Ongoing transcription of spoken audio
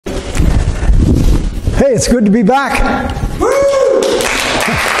Okay, it's good to be back.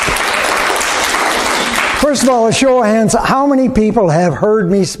 First of all, a show of hands. How many people have heard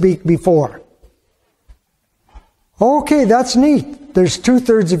me speak before? Okay, that's neat. There's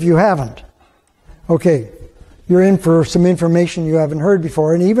 2/3 of you haven't. Okay, you're in for some information you haven't heard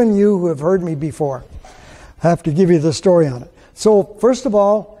before, and even you who have heard me before, I have to give you the story on it. So, first of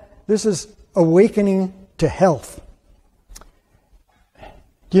all, this is awakening to health.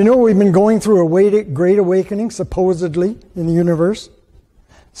 Do you know we've been going through a great awakening, supposedly, in the universe?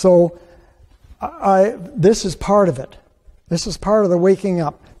 So, this is part of it. This is part of the waking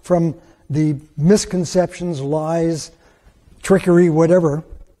up from the misconceptions, lies, trickery, whatever,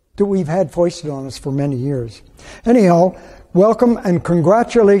 that we've had foisted on us for many years. Anyhow, welcome and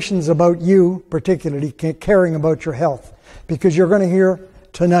congratulations about you, particularly caring about your health, because you're going to hear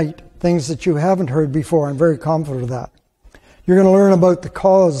tonight things that you haven't heard before. I'm very confident of that. You're going to learn about the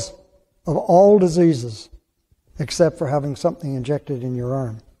cause of all diseases, except for having something injected in your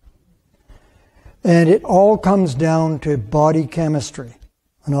arm. And it all comes down to body chemistry.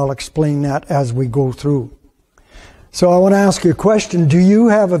 And I'll explain that as we go through. So I want to ask you a question. Do you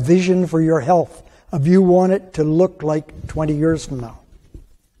have a vision for your health? Of you want it to look like 20 years from now?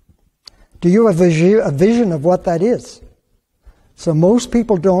 Do you have a vision of what that is? So most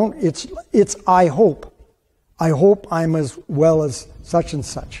people don't. It's I hope. I hope I'm as well as such and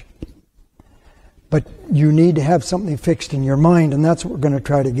such. But you need to have something fixed in your mind, and that's what we're going to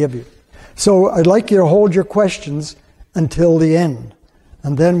try to give you. So I'd like you to hold your questions until the end.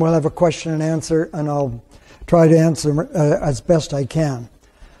 And then we'll have a question and answer, and I'll try to answer them as best I can.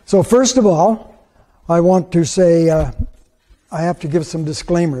 So first of all, I want to say, I have to give some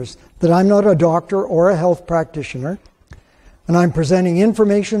disclaimers, that I'm not a doctor or a health practitioner, and I'm presenting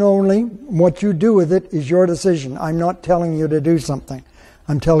information only. What you do with it is your decision. I'm not telling you to do something.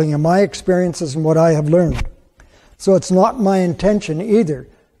 I'm telling you my experiences and what I have learned. So it's not my intention either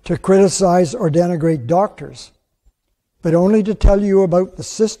to criticize or denigrate doctors, but only to tell you about the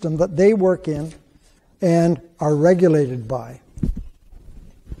system that they work in and are regulated by.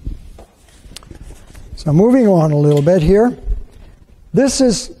 So moving on a little bit here. This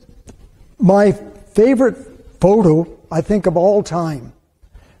is my favorite photo, I think, of all time.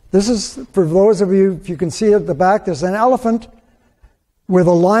 This is, for those of you, if you can see at the back, there's an elephant with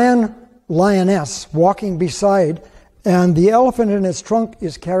a lioness walking beside, and the elephant in its trunk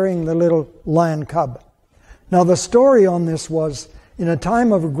is carrying the little lion cub. Now the story on this was, in a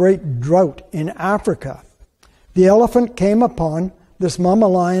time of a great drought in Africa, the elephant came upon this mama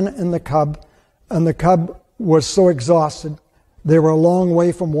lion and the cub was so exhausted, they were a long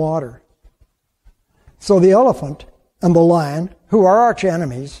way from water. So the elephant and the lion, who are arch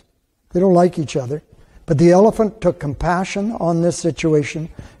enemies, they don't like each other, but the elephant took compassion on this situation,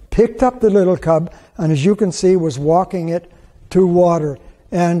 picked up the little cub, and as you can see, was walking it to water,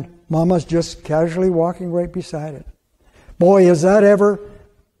 and Mama's just casually walking right beside it. Boy, is that ever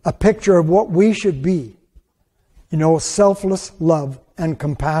a picture of what we should be. You know, selfless love and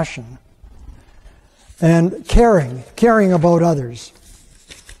compassion. And caring about others.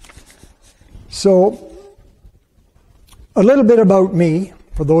 So, a little bit about me,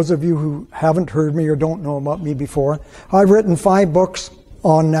 for those of you who haven't heard me or don't know about me before. I've written 5 books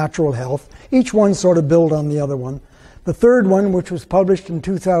on natural health. Each one sort of built on the other one. The third one, which was published in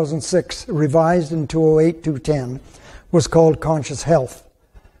 2006, revised in 2008-2010, was called Conscious Health,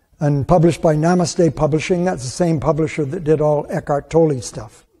 and published by Namaste Publishing. That's the same publisher that did all Eckhart Tolle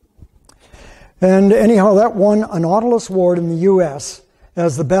stuff. And anyhow, that won a Nautilus Award in the U.S.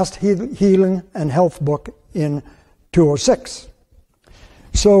 as the best healing and health book in 2006.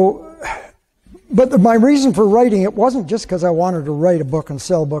 So, but my reason for writing it wasn't just because I wanted to write a book and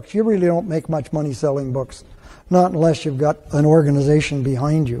sell books. You really don't make much money selling books. Not unless you've got an organization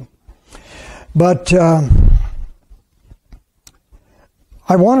behind you. But I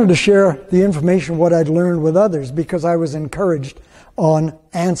wanted to share the information, what I'd learned with others, because I was encouraged on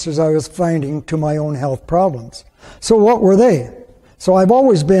answers I was finding to my own health problems. So what were they? So I've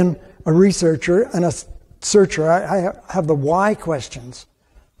always been a researcher and a searcher. I have the why questions.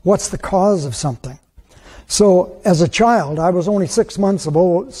 What's the cause of something? So as a child, I was only 6 months of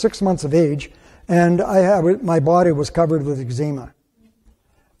age, and my body was covered with eczema.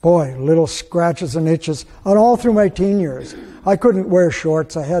 Boy, little scratches and itches. And all through my teen years, I couldn't wear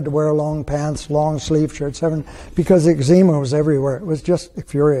shorts. I had to wear long pants, long sleeve shirts, because eczema was everywhere. It was just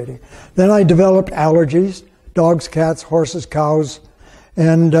infuriating. Then I developed allergies, dogs, cats, horses, cows,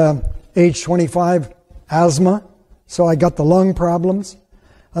 and age 25, asthma. So I got the lung problems.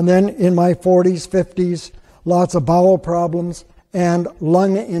 And then in my 40s, 50s, lots of bowel problems and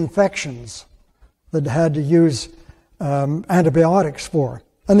lung infections. that had to use antibiotics for.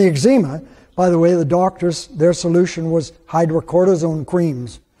 And the eczema, by the way, the doctors, their solution was hydrocortisone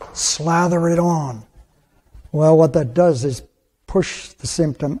creams. Slather it on. Well, what that does is push the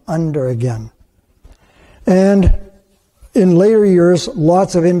symptom under again. And in later years,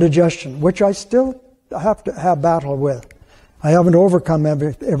 lots of indigestion, which I still have to have battle with. I haven't overcome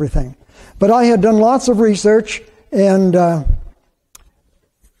everything. But I had done lots of research and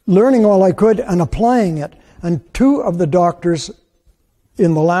learning all I could and applying it. And two of the doctors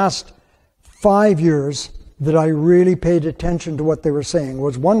in the last 5 years that I really paid attention to what they were saying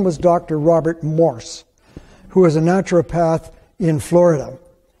was, one was Dr. Robert Morse, who is a naturopath in Florida.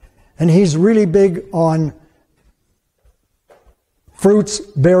 And he's really big on fruits,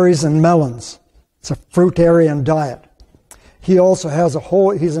 berries, and melons. It's a fruitarian diet. He also has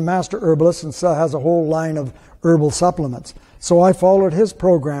he's a master herbalist and so has a whole line of herbal supplements. So I followed his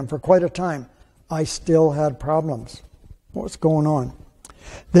program for quite a time. I still had problems. What's going on?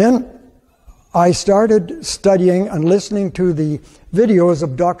 Then I started studying and listening to the videos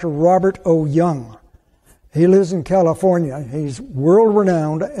of Dr. Robert O. Young. He lives in California. He's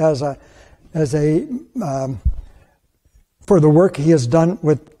world-renowned for the work he has done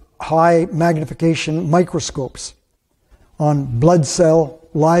with high magnification microscopes on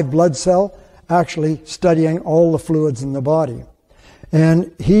live blood cell, actually studying all the fluids in the body.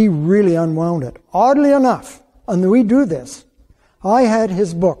 And he really unwound it. Oddly enough, and we do this, I had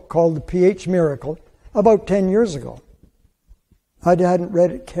his book called The pH Miracle about 10 years ago. I hadn't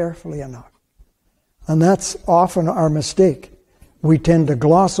read it carefully enough. And that's often our mistake. We tend to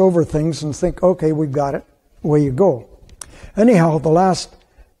gloss over things and think, okay, we've got it, away you go. Anyhow, the last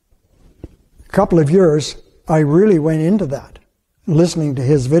couple of years, I really went into that, listening to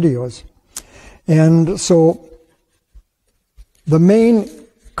his videos. And so the main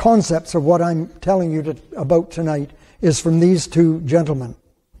concepts of what I'm telling you about tonight is from these two gentlemen.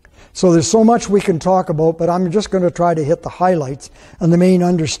 So there's so much we can talk about, but I'm just going to try to hit the highlights and the main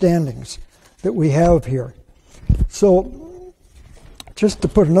understandings that we have here. So just to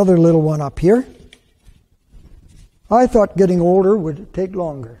put another little one up here, I thought getting older would take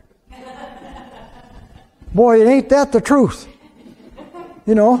longer. Boy, ain't that the truth.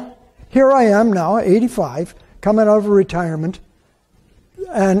 You know, here I am now, 85, coming out of retirement,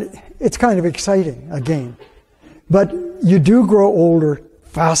 and it's kind of exciting again. But you do grow older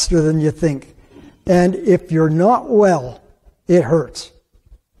faster than you think. And if you're not well, it hurts.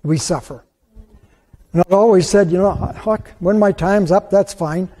 We suffer. And I've always said, you know, Huck, when my time's up, that's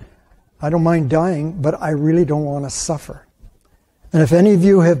fine. I don't mind dying, but I really don't want to suffer. And if any of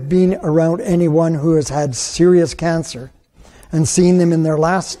you have been around anyone who has had serious cancer and seen them in their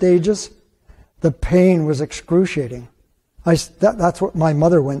last stages, the pain was excruciating. That's what my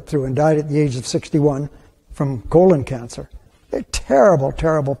mother went through and died at the age of 61 from colon cancer. A terrible,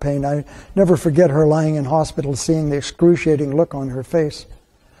 terrible pain. I never forget her lying in hospital, seeing the excruciating look on her face.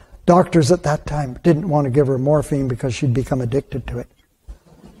 Doctors at that time didn't want to give her morphine because she'd become addicted to it.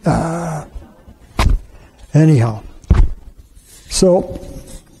 Anyhow, so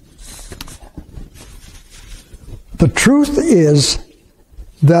the truth is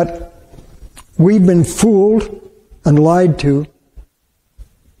that we've been fooled and lied to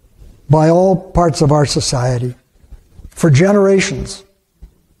by all parts of our society for generations,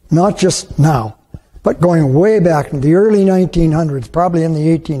 not just now, but going way back in the early 1900s, probably in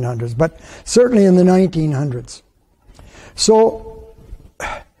the 1800s, but certainly in the 1900s. So,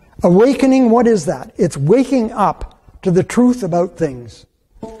 awakening, what is that? It's waking up to the truth about things.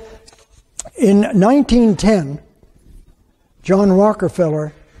 In 1910, John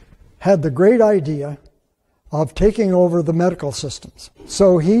Rockefeller had the great idea of taking over the medical systems.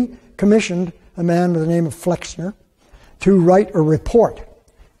 So he commissioned a man by the name of Flexner to write a report.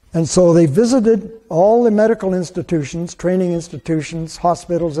 And so they visited all the medical institutions, training institutions,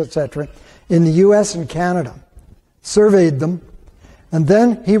 hospitals, etc., in the US and Canada, surveyed them, and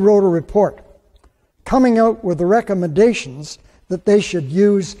then he wrote a report coming out with the recommendations that they should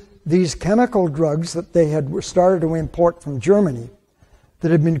use these chemical drugs that they had started to import from Germany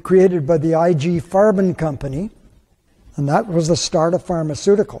that had been created by the IG Farben company, and that was the start of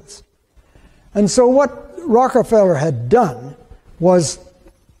pharmaceuticals. And so what Rockefeller had done was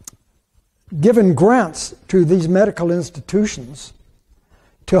given grants to these medical institutions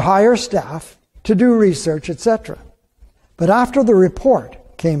to hire staff, to do research, etc. But after the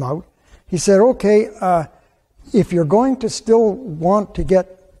report came out, he said, okay, if you're going to still want to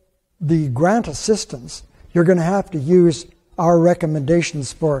get the grant assistance, you're going to have to use our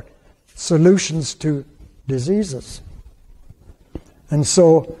recommendations for solutions to diseases. And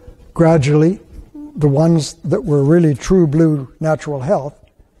so gradually the ones that were really true blue natural health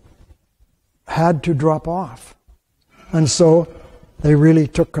had to drop off. And so they really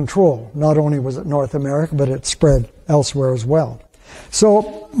took control. Not only was it North America, but it spread elsewhere as well.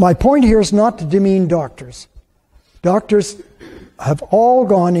 So my point here is not to demean doctors. Doctors have all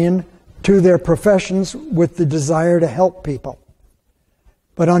gone in to their professions with the desire to help people.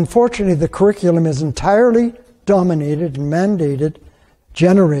 But unfortunately, the curriculum is entirely dominated and mandated,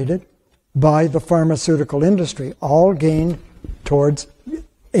 generated by the pharmaceutical industry, all aimed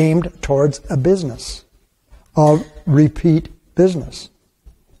towards a business, a repeat business.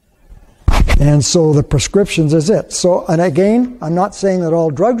 And so the prescriptions is it. So, and again, I'm not saying that all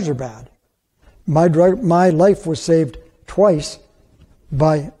drugs are bad. My life was saved twice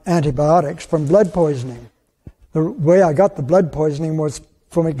by antibiotics from blood poisoning. The way I got the blood poisoning was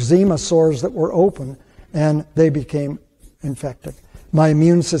from eczema sores that were open, and they became infected. My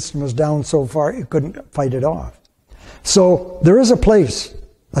immune system was down so far it couldn't fight it off. So there is a place,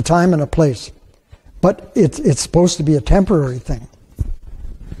 a time and a place, but it's supposed to be a temporary thing.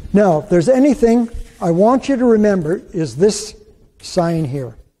 Now, if there's anything I want you to remember is this sign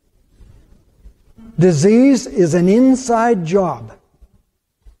here. Disease is an inside job.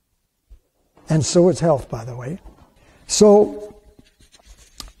 And so is health, by the way. So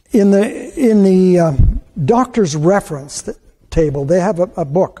in the doctor's reference table, they have a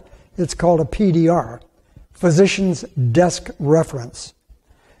book. It's called a PDR, Physician's Desk Reference.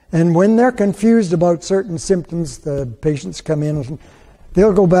 And when they're confused about certain symptoms, the patients come in and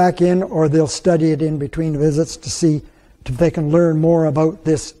they'll go back in, or they'll study it in between visits to see if they can learn more about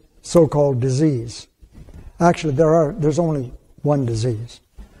this so-called disease. Actually, there's only one disease.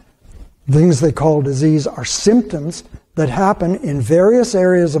 Things they call disease are symptoms that happen in various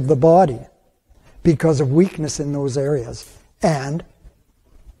areas of the body because of weakness in those areas, and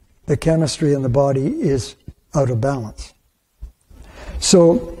the chemistry in the body is out of balance.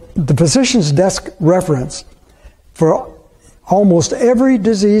 So the physician's desk reference for almost every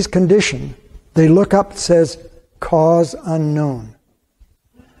disease condition, they look up, it says, cause unknown.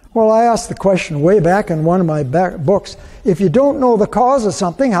 Well, I asked the question way back in one of my books, if you don't know the cause of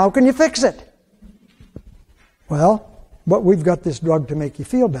something, how can you fix it? Well, but we've got this drug to make you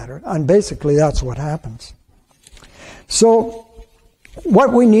feel better, and basically that's what happens. So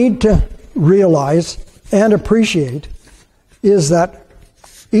what we need to realize and appreciate is that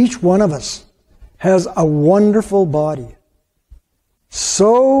each one of us has a wonderful body.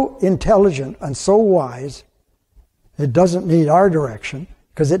 So intelligent and so wise, it doesn't need our direction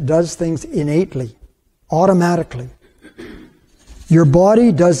because it does things innately, automatically. Your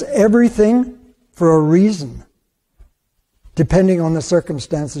body does everything for a reason, depending on the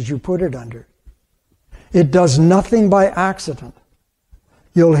circumstances you put it under. It does nothing by accident.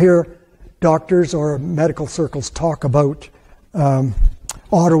 You'll hear doctors or medical circles talk about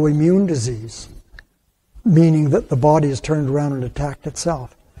autoimmune disease, meaning that the body has turned around and attacked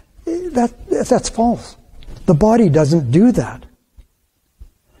itself. That's false. The body doesn't do that.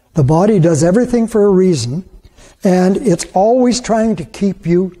 The body does everything for a reason, and it's always trying to keep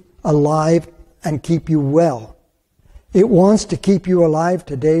you alive and keep you well. It wants to keep you alive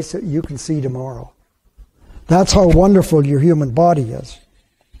today so you can see tomorrow. That's how wonderful your human body is.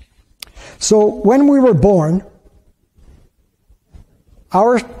 So when we were born,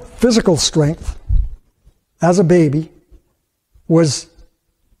 our physical strength as a baby was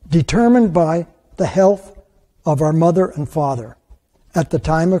determined by the health of our mother and father at the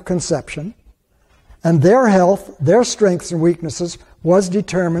time of conception, and their health, their strengths and weaknesses was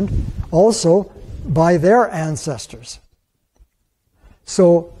determined also by their ancestors.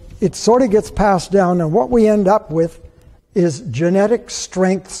 So it sort of gets passed down, and what we end up with is genetic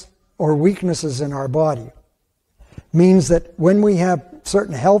strengths or weaknesses in our body. Means that when we have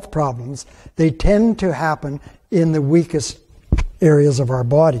certain health problems, they tend to happen in the weakest areas of our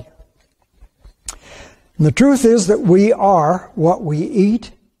body. And the truth is that we are what we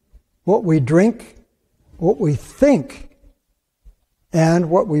eat, what we drink, what we think, and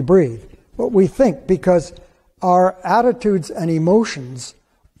what we breathe. What we think, because our attitudes and emotions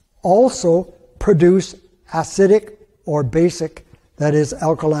also produce acidic or basic, that is,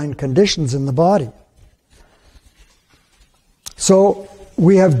 alkaline conditions in the body. So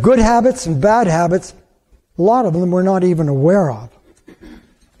we have good habits and bad habits. A lot of them we're not even aware of.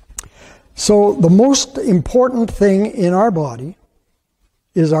 So the most important thing in our body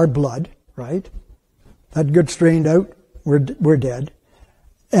is our blood, right? That gets strained out, we're dead.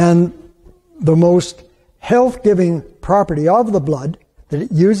 And the most health-giving property of the blood that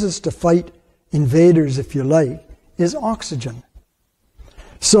it uses to fight invaders, if you like, is oxygen.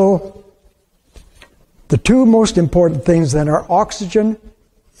 So The two most important things then are oxygen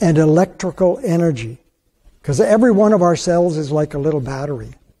and electrical energy. Because every one of our cells is like a little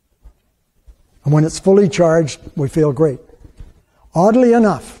battery. And when it's fully charged, we feel great. Oddly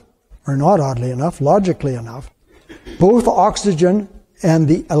enough, or not oddly enough, logically enough, both oxygen and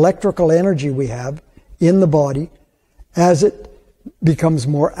the electrical energy we have in the body, as it becomes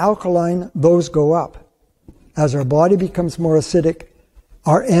more alkaline, those go up. As our body becomes more acidic,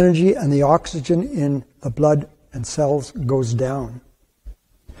 our energy and the oxygen in the blood and cells goes down.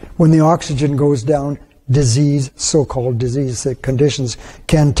 When the oxygen goes down, disease, so-called disease conditions,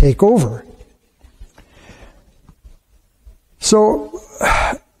 can take over. So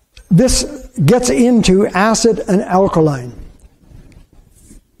this gets into acid and alkaline.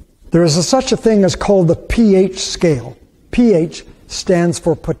 There is such a thing as called the pH scale. pH stands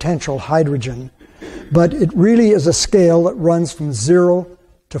for potential hydrogen, but it really is a scale that runs from 0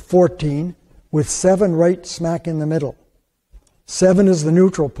 to 14, with 7 right smack in the middle. 7 is the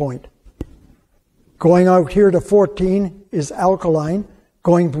neutral point. Going out here to 14 is alkaline.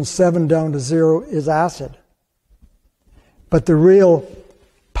 Going from 7 down to 0 is acid. But the real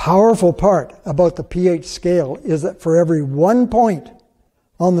powerful part about the pH scale is that for every 1 point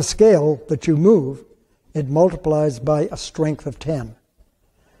on the scale that you move, it multiplies by a strength of 10.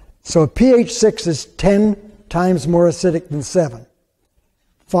 So pH 6 is 10 times more acidic than 7.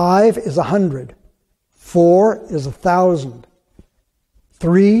 5 is 100. 4 is 1,000.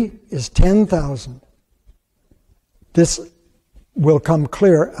 3 is 10,000. This will come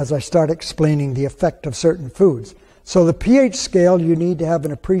clear as I start explaining the effect of certain foods. So the pH scale you need to have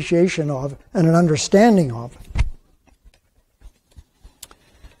an appreciation of and an understanding of.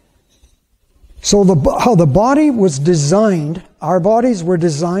 So how the body was designed, our bodies were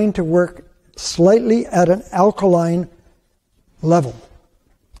designed to work slightly at an alkaline level.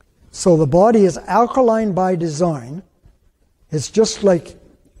 So the body is alkaline by design. It's just like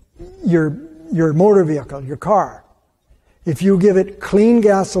your motor vehicle, your car. If you give it clean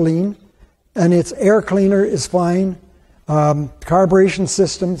gasoline and its air cleaner is fine, carburation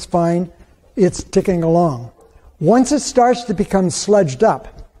system is fine, it's ticking along. Once it starts to become sludged up,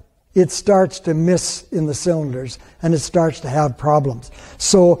 it starts to miss in the cylinders and it starts to have problems.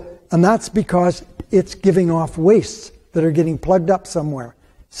 And that's because it's giving off wastes that are getting plugged up somewhere.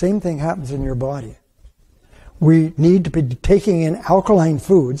 Same thing happens in your body. We need to be taking in alkaline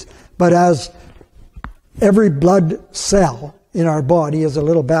foods, but as every blood cell in our body is a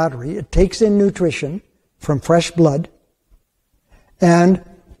little battery, it takes in nutrition from fresh blood and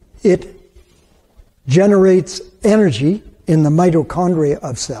it generates energy in the mitochondria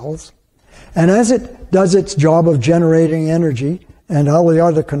of cells. And as it does its job of generating energy and all the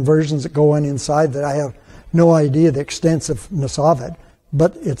other conversions that go on inside that I have no idea the extensiveness of it,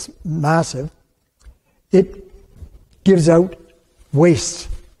 but it's massive, it gives out wastes.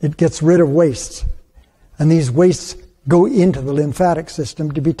 It gets rid of wastes. And these wastes go into the lymphatic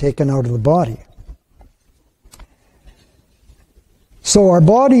system to be taken out of the body. So our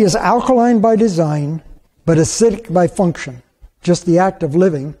body is alkaline by design, but acidic by function. Just the act of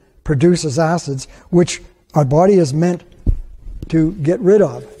living produces acids, which our body is meant to get rid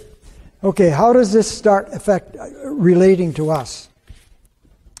of. Okay, how does this start relating to us?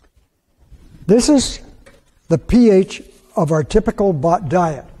 This is the pH of our typical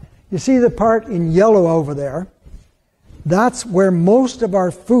diet. You see the part in yellow over there? That's where most of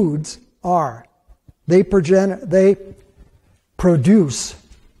our foods are. They produce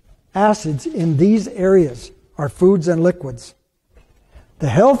acids in these areas, our foods and liquids. The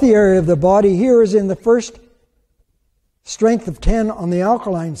healthy area of the body here is in the first strength of 10 on the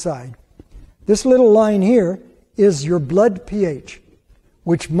alkaline side. This little line here is your blood pH,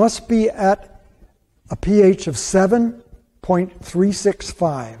 which must be at a pH of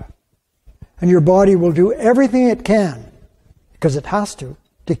 7.365. And your body will do everything it can, because it has to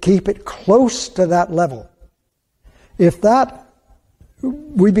keep it close to that level. If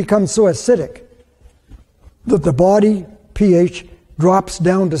we become so acidic that the body pH drops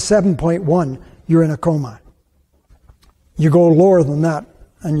down to 7.1, you're in a coma. You go lower than that,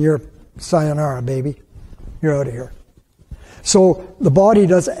 and you're sayonara, baby. You're out of here. So the body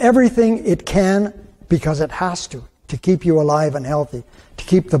does everything it can because it has to keep you alive and healthy, to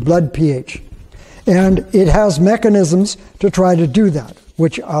keep the blood pH. And it has mechanisms to try to do that,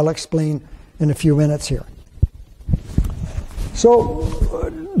 which I'll explain in a few minutes here. So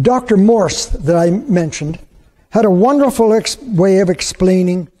Dr. Morse, that I mentioned, had a wonderful way of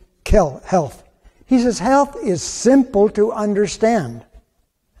explaining health. He says health is simple to understand.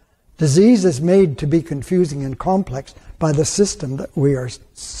 Disease is made to be confusing and complex by the system that we are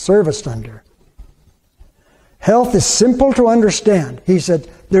serviced under. Health is simple to understand. He said,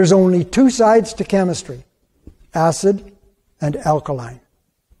 there's only two sides to chemistry, acid and alkaline.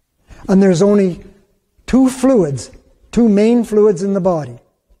 And there's only two fluids, two main fluids in the body,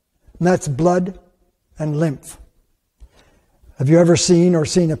 and that's blood and lymph. Have you ever seen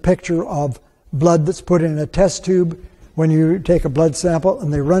a picture of blood that's put in a test tube when you take a blood sample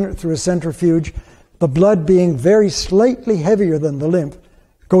and they run it through a centrifuge? The blood, being very slightly heavier than the lymph,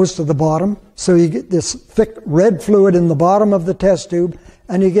 goes to the bottom, so you get this thick red fluid in the bottom of the test tube,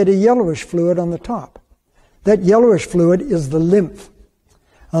 and you get a yellowish fluid on the top. That yellowish fluid is the lymph.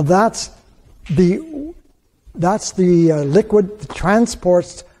 Now that's the liquid that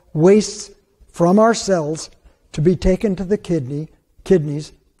transports wastes from our cells to be taken to the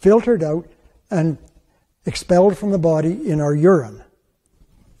kidneys, filtered out, and expelled from the body in our urine.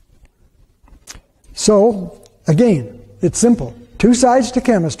 So, again, it's simple. Two sides to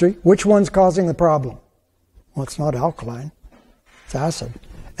chemistry. Which one's causing the problem? Well, it's not alkaline. It's acid.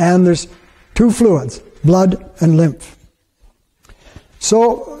 And there's two fluids, blood and lymph.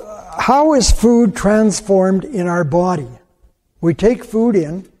 So, how is food transformed in our body? We take food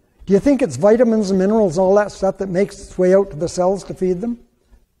in. Do you think it's vitamins and minerals, all that stuff that makes its way out to the cells to feed them?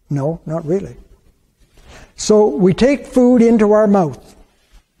 No, not really. So we take food into our mouth,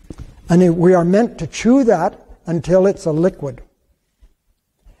 and we are meant to chew that until it's a liquid.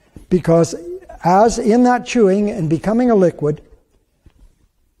 Because as in that chewing and becoming a liquid,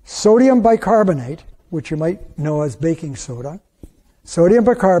 sodium bicarbonate, which you might know as baking soda, sodium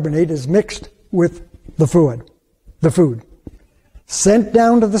bicarbonate is mixed with the food, sent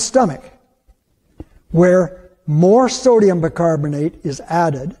down to the stomach, where more sodium bicarbonate is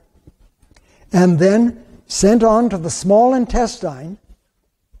added, and then sent on to the small intestine,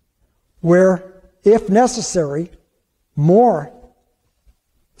 where, if necessary, more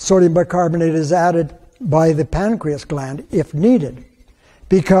sodium bicarbonate is added by the pancreas gland if needed.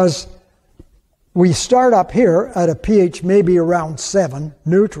 Because we start up here at a pH maybe around 7,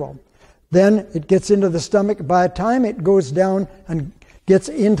 neutral. Then it gets into the stomach. By the time it goes down and gets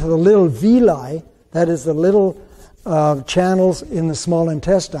into the little villi, that is the little channels in the small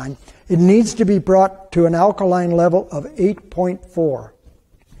intestine, it needs to be brought to an alkaline level of 8.4.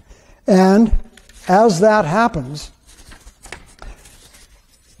 And as that happens,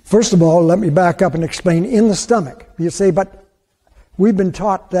 first of all, let me back up and explain. In the stomach, you say, but we've been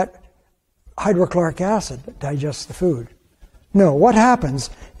taught that hydrochloric acid digests the food. No, what happens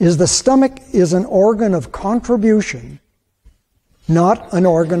is the stomach is an organ of contribution, not an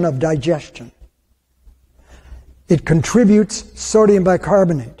organ of digestion. It contributes sodium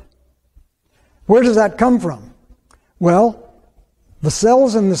bicarbonate. Where does that come from? Well, the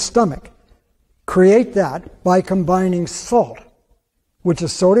cells in the stomach create that by combining salt, which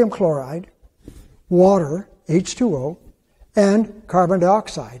is sodium chloride, water, H2O, and carbon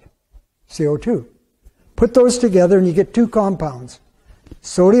dioxide, CO2. Put those together and you get two compounds,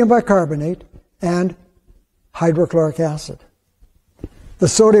 sodium bicarbonate and hydrochloric acid. The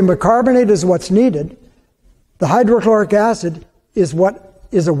sodium bicarbonate is what's needed. The hydrochloric acid is what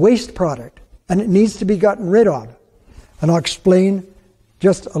is a waste product, and it needs to be gotten rid of. And I'll explain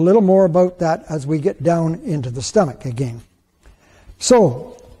just a little more about that as we get down into the stomach again.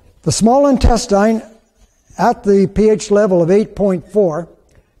 So, the small intestine at the pH level of 8.4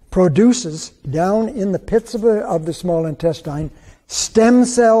 produces, down in the pits of the small intestine, stem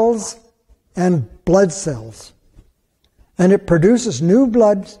cells and blood cells. And it produces new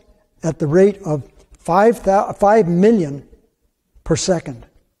blood at the rate of 5 million per second.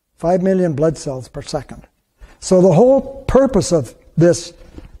 5 million blood cells per second. So the whole purpose of this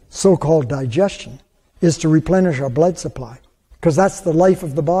so-called digestion is to replenish our blood supply, because that's the life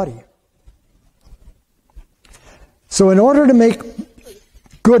of the body. So in order to make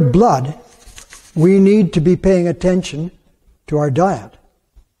good blood, we need to be paying attention to our diet.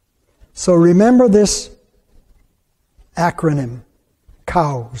 So remember this acronym,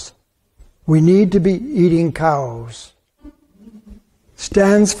 COWS. We need to be eating cows.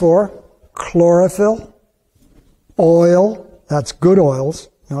 Stands for chlorophyll, oil, that's good oils,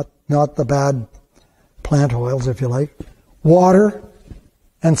 not the bad plant oils, if you like, water,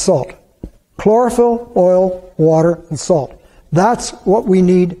 and salt. Chlorophyll, oil, water, and salt. That's what we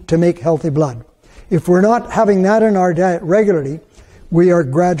need to make healthy blood. If we're not having that in our diet regularly, we are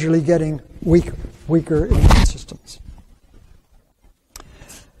gradually getting weaker immune systems.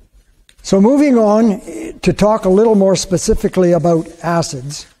 So moving on to talk a little more specifically about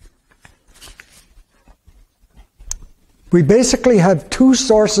acids. We basically have two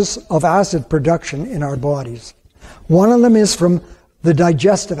sources of acid production in our bodies. One of them is from the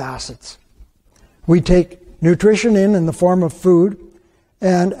digestive acids. We take nutrition in the form of food,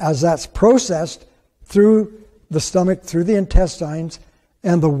 and as that's processed through the stomach, through the intestines,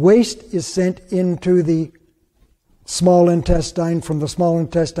 and the waste is sent into the small intestine, from the small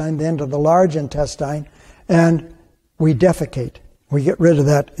intestine then to the large intestine, and we defecate. We get rid of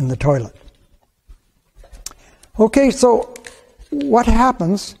that in the toilet. Okay, so what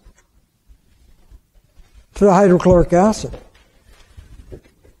happens to the hydrochloric acid?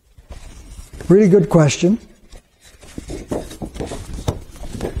 Really good question.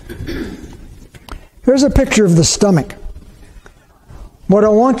 Here's a picture of the stomach. What I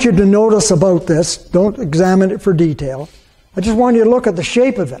want you to notice about this, don't examine it for detail, I just want you to look at the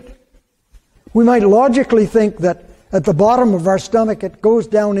shape of it. We might logically think that at the bottom of our stomach it goes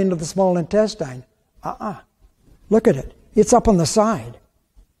down into the small intestine. Look at it. It's up on the side.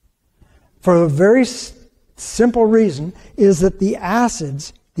 For a very simple reason is that the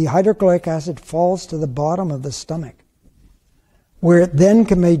acids, the hydrochloric acid, falls to the bottom of the stomach, where it then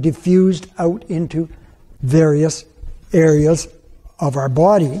can be diffused out into various areas of our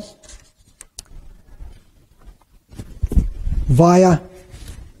body via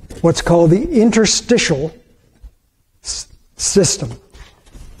what's called the interstitial system.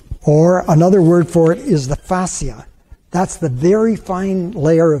 Or another word for it is the fascia. That's the very fine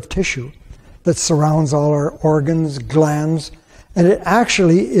layer of tissue that surrounds all our organs, glands, and it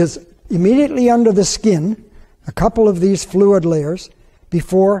actually is immediately under the skin, a couple of these fluid layers,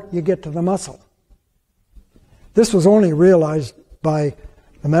 before you get to the muscle. This was only realized by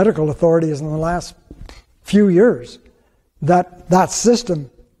the medical authorities in the last few years, that that system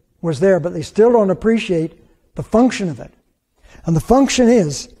was there, but they still don't appreciate the function of it. And the function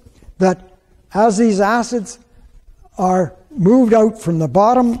is that as these acids are moved out from the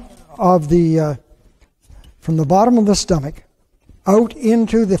bottom of the stomach out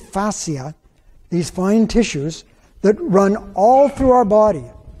into the fascia, these fine tissues that run all through our body,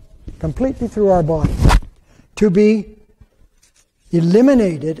 completely through our body, to be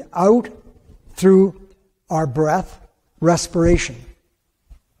eliminated out through our breath, respiration,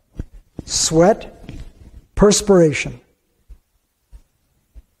 sweat, perspiration,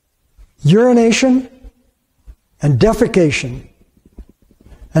 urination, and defecation.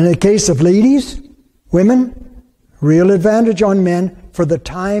 And in the case of ladies, women, real advantage on men for the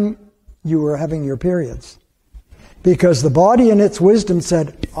time you were having your periods. Because the body in its wisdom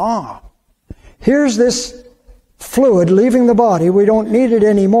said, here's this fluid leaving the body, we don't need it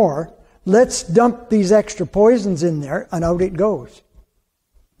anymore, let's dump these extra poisons in there, and out it goes.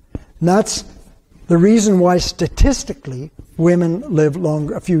 And that's the reason why statistically women live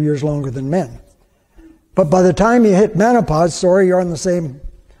a few years longer than men. But by the time you hit menopause, you're on the same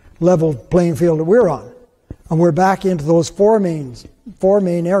level playing field that we're on. And we're back into those four main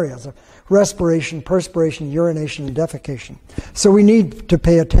areas of respiration, perspiration, urination, and defecation. So we need to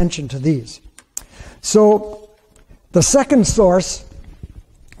pay attention to these. So the second source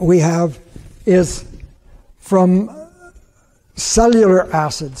we have is from cellular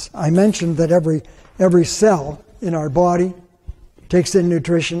acids. I mentioned that every cell in our body takes in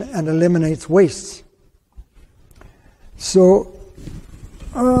nutrition and eliminates wastes. So,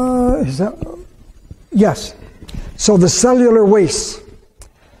 yes. So the cellular wastes,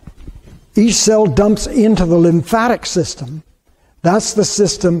 each cell dumps into the lymphatic system. That's the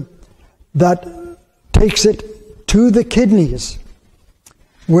system that takes it to the kidneys,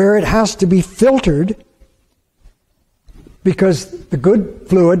 where it has to be filtered, because the good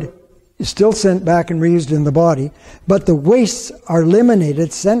fluid is still sent back and reused in the body, but the wastes are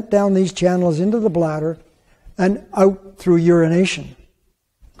eliminated, sent down these channels into the bladder and out through urination.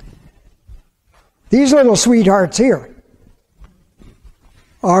 These little sweethearts here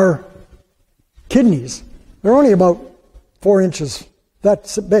are kidneys. They're only about 4 inches,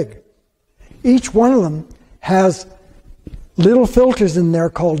 that's big. Each one of them has little filters in there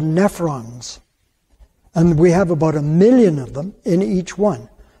called nephrons. And we have about 1 million of them in each one.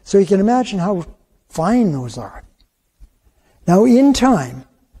 So you can imagine how fine those are. Now in time,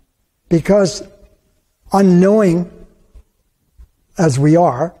 because unknowing as we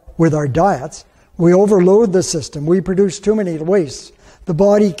are with our diets, we overload the system. We produce too many wastes. The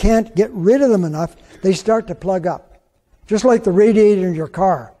body can't get rid of them enough. They start to plug up. Just like the radiator in your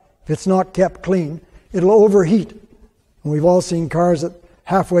car. If it's not kept clean, it'll overheat. And we've all seen cars that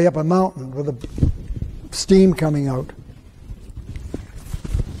halfway up a mountain with the steam coming out.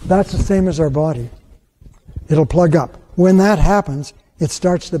 That's the same as our body. It'll plug up. When that happens, it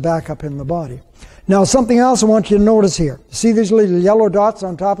starts to back up in the body. Now, something else I want you to notice here. See these little yellow dots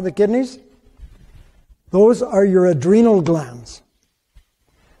on top of the kidneys? Those are your adrenal glands.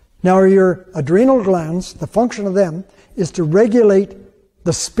 Now your adrenal glands, the function of them is to regulate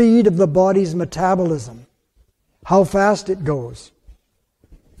the speed of the body's metabolism, how fast it goes.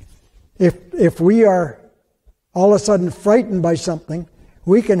 If we are all of a sudden frightened by something,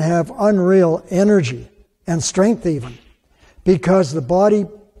 we can have unreal energy and strength even, because the body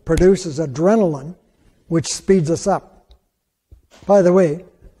produces adrenaline, which speeds us up. By the way,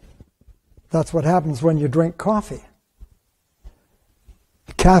 that's what happens when you drink coffee.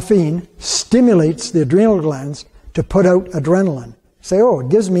 Caffeine stimulates the adrenal glands to put out adrenaline. Say, oh, it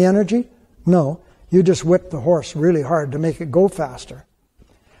gives me energy? No, you just whip the horse really hard to make it go faster.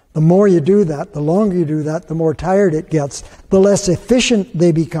 The more you do that, the longer you do that, the more tired it gets, the less efficient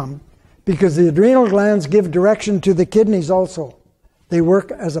they become, because the adrenal glands give direction to the kidneys also. They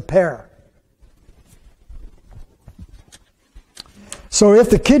work as a pair. So if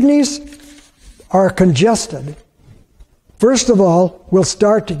the kidneys are congested, first of all, we'll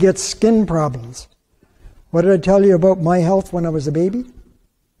start to get skin problems. What did I tell you about my health when I was a baby? Do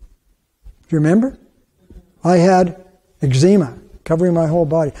you remember? I had eczema covering my whole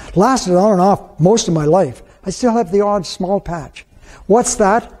body. Lasted on and off most of my life. I still have the odd small patch. What's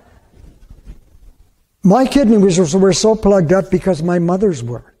that? My kidneys were so plugged up because my mother's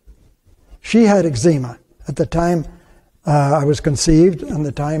were. She had eczema at the time I was conceived and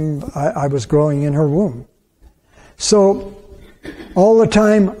the time I was growing in her womb. So all the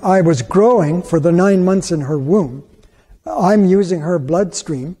time I was growing for the 9 months in her womb, I'm using her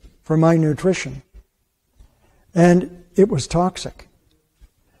bloodstream for my nutrition. And it was toxic.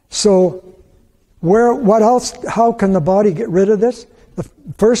 So what else? How can the body get rid of this? The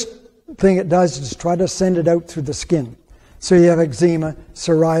first thing it does is try to send it out through the skin. So you have eczema,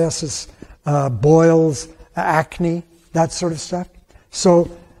 psoriasis, boils, acne, that sort of stuff. So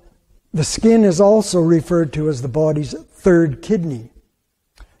the skin is also referred to as the body's third kidney.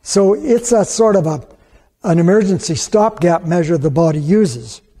 So it's a sort of an emergency stopgap measure the body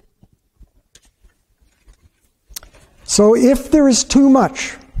uses. So if there is too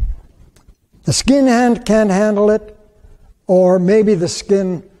much, the skin can't handle it, or maybe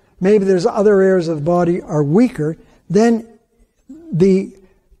maybe there's other areas of the body are weaker, then the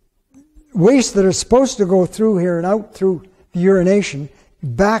waste that is supposed to go through here and out through the urination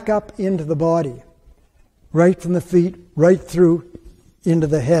back up into the body, right from the feet, right through into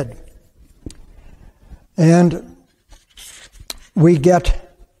the head. And we get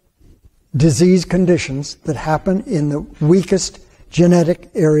disease conditions that happen in the weakest genetic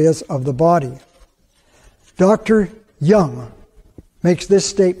areas of the body. Dr. Young makes this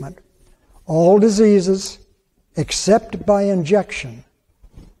statement: all diseases except by injection,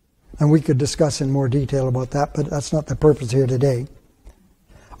 and we could discuss in more detail about that, but that's not the purpose here today,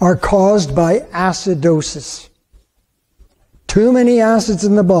 are caused by acidosis. Too many acids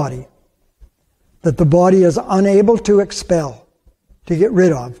in the body that the body is unable to expel, to get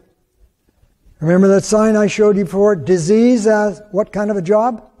rid of. Remember that sign I showed you before? Disease as what kind of a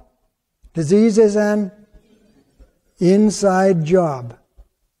job? Disease is an inside job.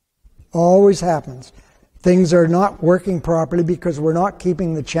 Always happens. Things are not working properly because we're not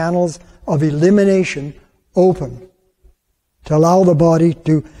keeping the channels of elimination open to allow the body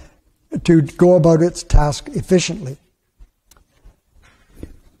to go about its task efficiently.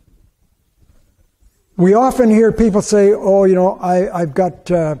 We often hear people say, oh, you know, I've got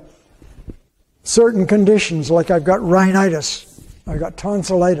certain conditions, like I've got rhinitis, I've got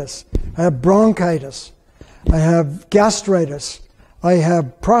tonsillitis, I have bronchitis, I have gastritis, I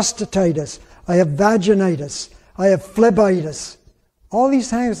have prostatitis, I have vaginitis, I have phlebitis. All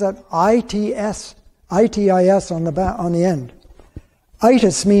these things that itis on the end.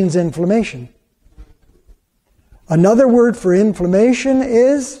 Itis means inflammation. Another word for inflammation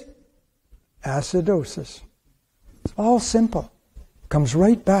is acidosis. It's all simple. Comes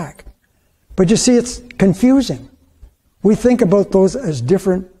right back. But you see, it's confusing. We think about those as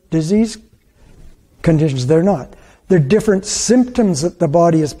different disease conditions. They're not. They're different symptoms that the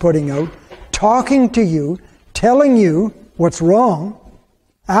body is putting out, talking to you, telling you what's wrong,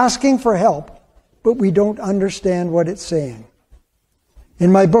 asking for help, but we don't understand what it's saying.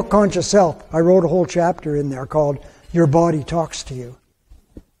 In my book, Conscious Health, I wrote a whole chapter in there called Your Body Talks to You.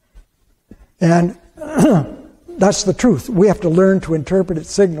 And that's the truth. We have to learn to interpret its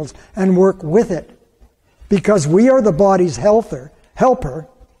signals and work with it, because we are the body's helper,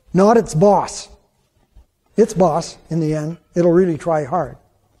 not its boss. Its boss, in the end, it'll really try hard.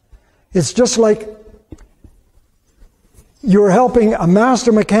 It's just like you're helping a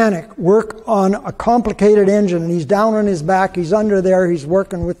master mechanic work on a complicated engine, and he's down on his back, he's under there, he's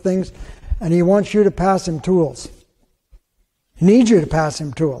working with things, and he wants you to pass him tools. He needs you to pass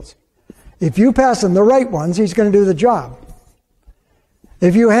him tools. If you pass him the right ones, he's going to do the job.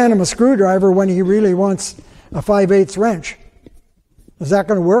 If you hand him a screwdriver when he really wants a 5/8 wrench, is that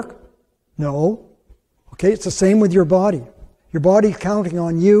going to work? No. Okay, it's the same with your body. Your body's counting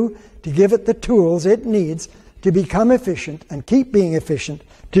on you to give it the tools it needs to become efficient and keep being efficient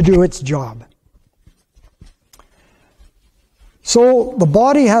to do its job. So the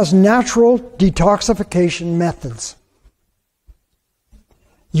body has natural detoxification methods.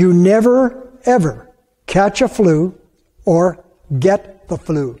 You never, ever catch a flu or get the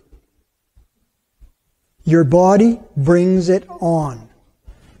flu. Your body brings it on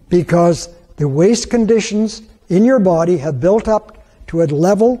because the waste conditions in your body have built up to a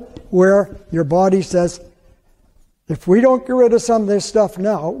level where your body says, if we don't get rid of some of this stuff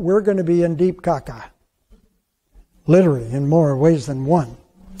now, we're going to be in deep caca. Literally, in more ways than one.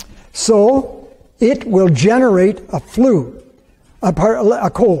 So, it will generate a flu,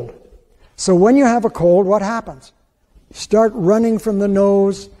 a cold. So when you have a cold, what happens? You start running from the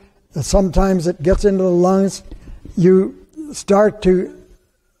nose, and sometimes it gets into the lungs. You start to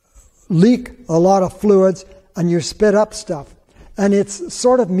leak a lot of fluids, and you spit up stuff. And it's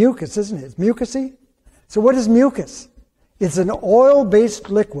sort of mucus, isn't it? It's mucousy. So what is mucus? It's an oil-based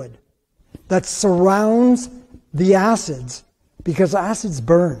liquid that surrounds the acids, because acids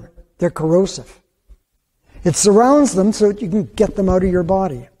burn. They're corrosive. It surrounds them so that you can get them out of your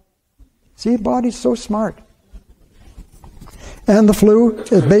body. See, the body's so smart. And the flu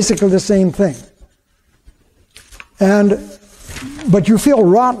is basically the same thing. But you feel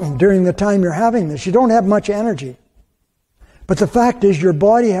rotten during the time you're having this. You don't have much energy. But the fact is, your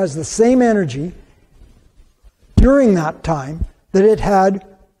body has the same energy during that time that it had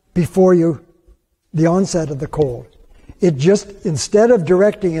before the onset of the cold. It just, instead of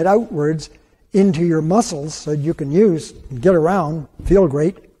directing it outwards into your muscles so you can use, get around, feel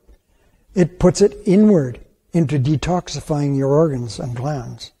great, it puts it inward into detoxifying your organs and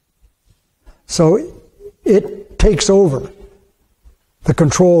glands. So it takes over the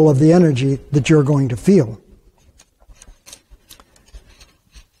control of the energy that you're going to feel.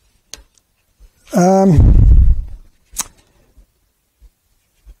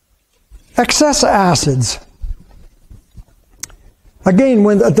 Excess acids. Again,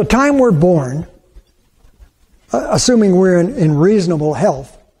 at the time we're born, assuming we're in reasonable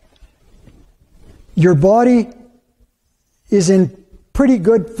health, your body is in pretty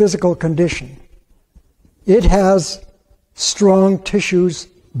good physical condition. It has strong tissues,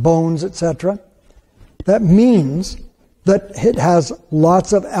 bones, etc. That means that it has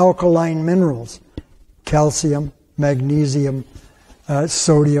lots of alkaline minerals: calcium, magnesium,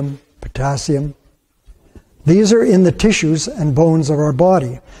 sodium, potassium. These are in the tissues and bones of our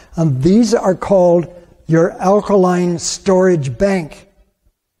body. And these are called your alkaline storage bank.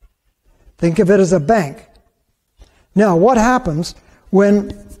 Think of it as a bank. Now, what happens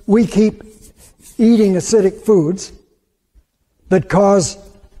when we keep eating acidic foods that cause,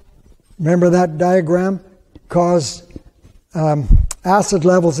 remember that diagram, cause acid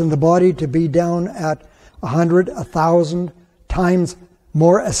levels in the body to be down at 100, 1,000 times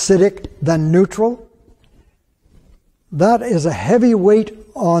more acidic than neutral? That is a heavy weight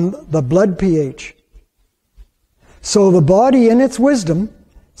on the blood pH. So the body, in its wisdom,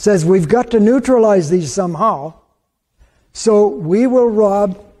 says we've got to neutralize these somehow. So we will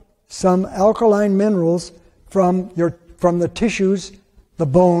rob some alkaline minerals from the tissues, the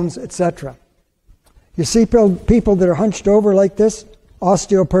bones, etc. You see people that are hunched over like this,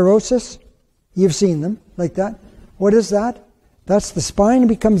 osteoporosis? You've seen them like that. What is that? That's the spine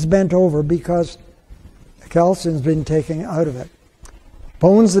becomes bent over because calcium's been taken out of it.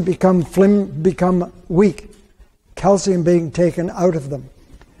 Bones that become weak, calcium being taken out of them.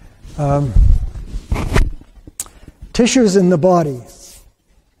 Tissues in the body.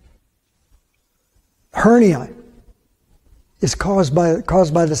 Hernia is caused by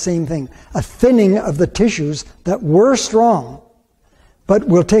the same thing. A thinning of the tissues that were strong, but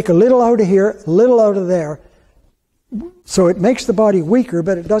will take a little out of here, a little out of there. So it makes the body weaker,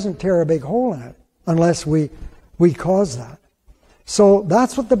 but it doesn't tear a big hole in it unless we cause that. So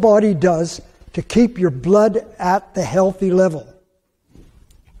that's what the body does to keep your blood at the healthy level.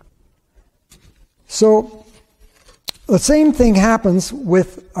 So the same thing happens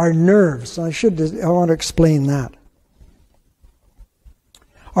with our nerves. I want to explain that.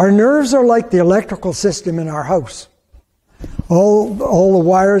 Our nerves are like the electrical system in our house. All the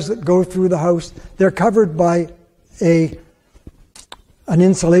wires that go through the house, they're covered by an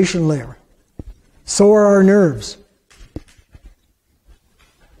insulation layer. So are our nerves.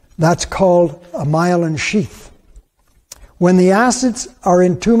 That's called a myelin sheath. When the acids are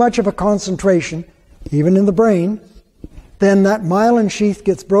in too much of a concentration, even in the brain, then that myelin sheath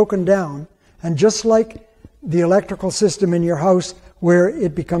gets broken down, and just like the electrical system in your house where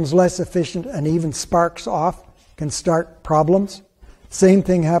it becomes less efficient and even sparks off, can start problems, same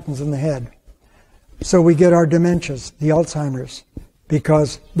thing happens in the head. So we get our dementias, the Alzheimer's,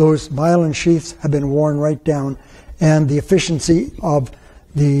 because those myelin sheaths have been worn right down, and the efficiency of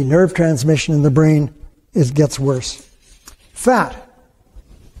the nerve transmission in the brain gets worse. Fat.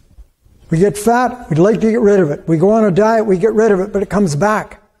 We get fat, we'd like to get rid of it. We go on a diet, we get rid of it, but it comes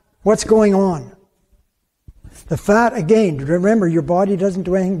back. What's going on? The fat, again, remember, your body doesn't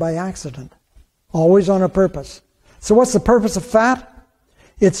do anything by accident. Always on a purpose. So what's the purpose of fat?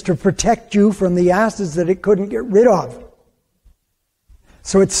 It's to protect you from the acids that it couldn't get rid of.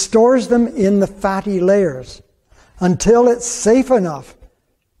 So it stores them in the fatty layers until it's safe enough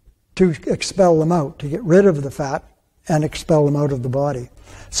to expel them out, to get rid of the fat and expel them out of the body.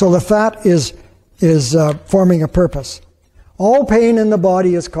 So the fat is forming a purpose. All pain in the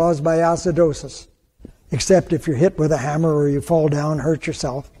body is caused by acidosis, except if you're hit with a hammer or you fall down, hurt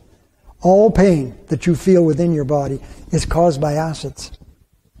yourself. All pain that you feel within your body is caused by acids,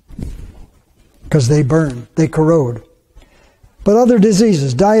 because they burn, they corrode. But other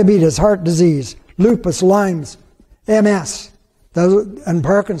diseases, diabetes, heart disease, lupus, Lyme's, MS, and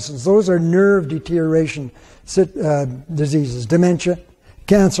Parkinson's, those are nerve deterioration diseases, dementia,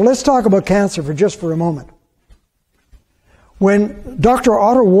 cancer. Let's talk about cancer for a moment. When Dr.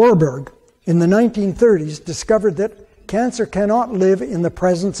 Otto Warburg in the 1930s discovered that cancer cannot live in the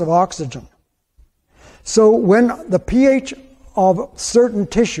presence of oxygen. So when the pH of certain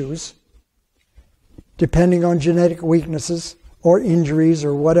tissues, depending on genetic weaknesses or injuries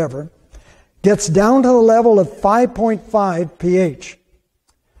or whatever, gets down to the level of 5.5 pH.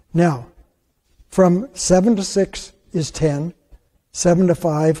 Now, from 7 to 6 is 10, 7 to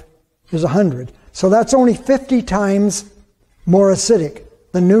 5 is 100. So that's only 50 times more acidic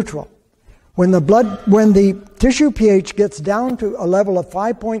than neutral. When the tissue pH gets down to a level of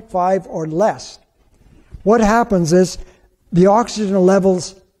 5.5 or less, what happens is the oxygen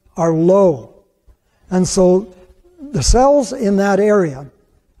levels are low. And so the cells in that area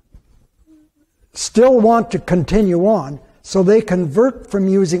still want to continue on, so they convert from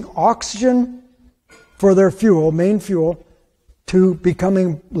using oxygen for their fuel, main fuel, to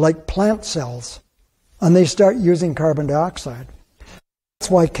becoming like plant cells. And they start using carbon dioxide.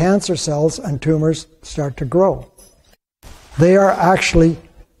 That's why cancer cells and tumors start to grow. They are actually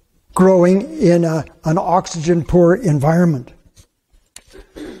growing in an oxygen-poor environment.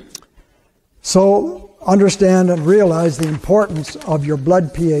 So understand and realize the importance of your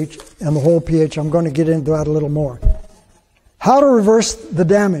blood pH and the whole pH. I'm going to get into that a little more. How to reverse the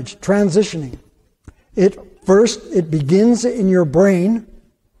damage, transitioning. First, it begins in your brain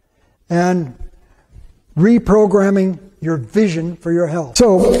and reprogramming your vision for your health.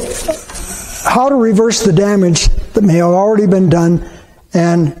 So, how to reverse the damage that may have already been done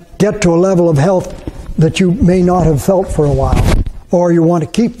and get to a level of health that you may not have felt for a while, or you want to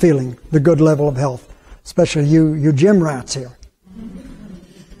keep feeling the good level of health, especially you gym rats here.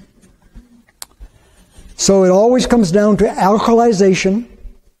 So it always comes down to alkalization,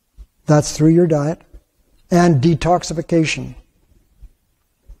 that's through your diet, and detoxification.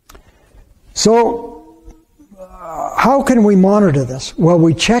 So, how can we monitor this? Well,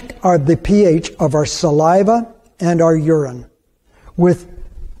 we check the pH of our saliva and our urine with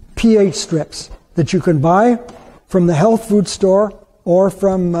pH strips that you can buy from the health food store or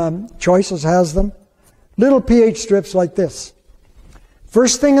from Choices has them. Little pH strips like this.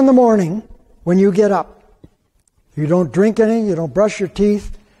 First thing in the morning when you get up, you don't drink any, you don't brush your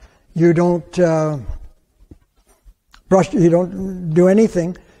teeth, you don't you don't do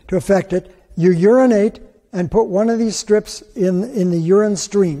anything to affect it. You urinate and put one of these strips in the urine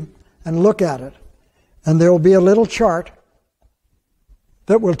stream and look at it. And there will be a little chart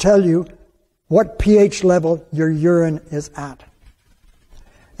that will tell you what pH level your urine is at.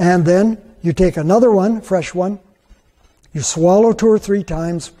 And then you take another one, fresh one, you swallow 2 or 3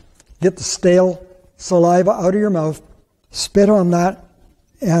 times, get the stale saliva out of your mouth, spit on that,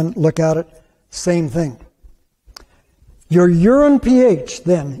 and look at it, same thing. Your urine pH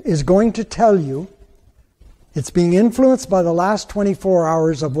then is going to tell you, it's being influenced by the last 24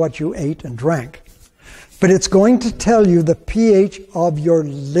 hours of what you ate and drank, but it's going to tell you the pH of your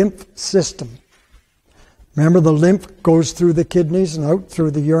lymph system. Remember, the lymph goes through the kidneys and out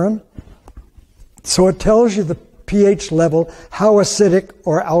through the urine? So it tells you the pH level, how acidic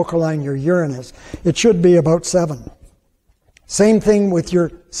or alkaline your urine is. It should be about 7. Same thing with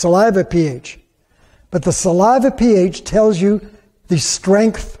your saliva pH. But the saliva pH tells you the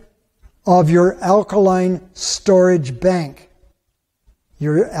strength of your alkaline storage bank,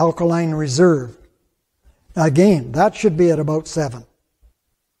 your alkaline reserve. Again, that should be at about 7.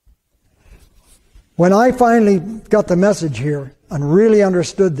 When I finally got the message here and really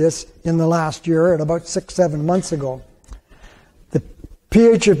understood this in the last year, at about 6-7 months ago, the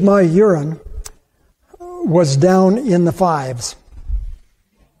pH of my urine was down in the 5s.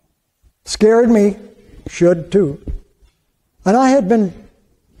 Scared me, should too. And I had been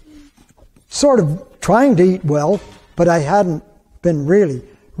sort of trying to eat well, but I hadn't been really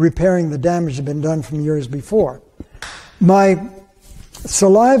repairing the damage that had been done from years before. My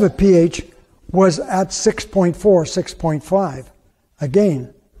saliva pH was at 6.4, 6.5.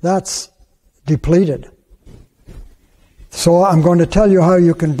 Again, that's depleted. So I'm going to tell you how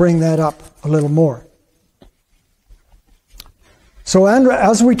you can bring that up a little more. So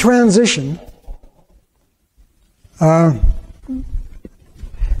as we transition,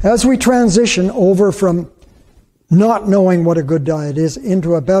 over from not knowing what a good diet is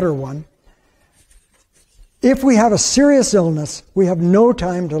into a better one, if we have a serious illness, we have no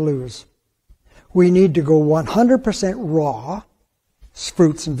time to lose. We need to go 100% raw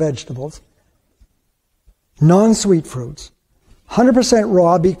fruits and vegetables, non-sweet fruits, 100%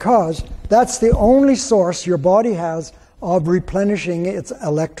 raw, because that's the only source your body has of replenishing its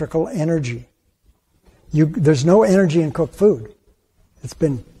electrical energy. There's no energy in cooked food. It's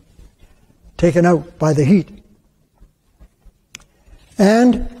been taken out by the heat.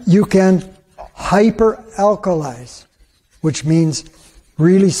 And you can hyperalkalize, which means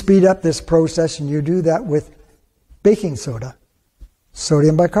really speed up this process, and you do that with baking soda,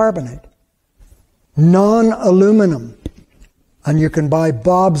 sodium bicarbonate, non-aluminum, and you can buy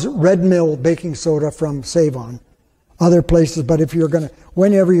Bob's Red Mill baking soda from Save-On, other places, but if you're going to,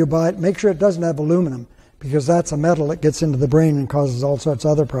 whenever you buy it, make sure it doesn't have aluminum, because that's a metal that gets into the brain and causes all sorts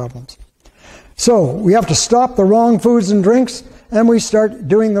of other problems. So we have to stop the wrong foods and drinks, and we start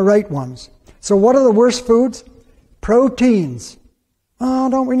doing the right ones. So what are the worst foods? Proteins. Oh,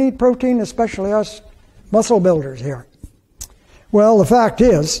 don't we need protein, especially us muscle builders here? Well, the fact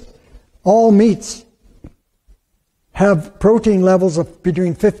is, all meats have protein levels of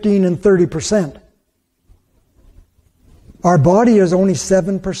between 15 and 30%. Our body is only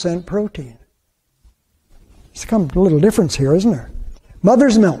 7% protein. There's come a little difference here, isn't there?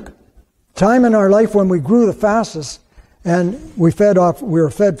 Mother's milk. Time in our life when we grew the fastest and we were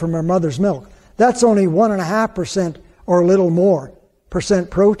fed from our mother's milk. That's only 1.5% or a little more percent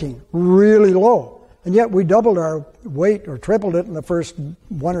protein. Really low. And yet we doubled our weight or tripled it in the first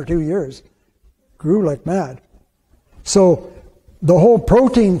 1 or 2 years. Grew like mad. So the whole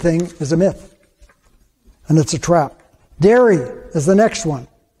protein thing is a myth. And it's a trap. Dairy is the next one.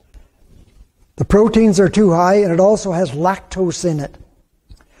 The proteins are too high, and it also has lactose in it,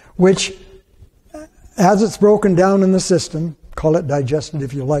 which, as it's broken down in the system, call it digested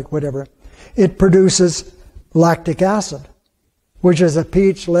if you like, whatever, it produces lactic acid, which is a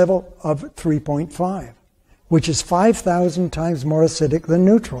pH level of 3.5, which is 5,000 times more acidic than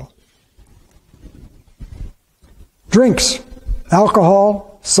neutral. Drinks,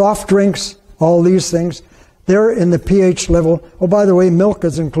 alcohol, soft drinks, all these things, they're in the pH level. Oh, by the way, milk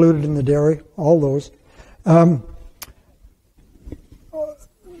is included in the dairy, all those.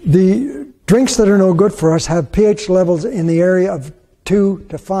 The drinks that are no good for us have pH levels in the area of 2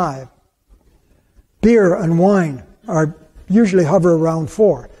 to 5. Beer and wine are usually hover around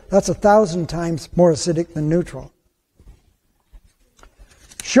 4. That's 1,000 times more acidic than neutral.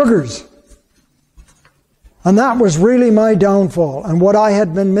 Sugars. And that was really my downfall and what I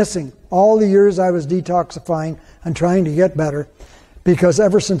had been missing all the years I was detoxifying and trying to get better, because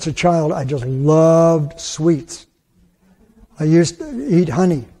ever since a child I just loved sweets. I used to eat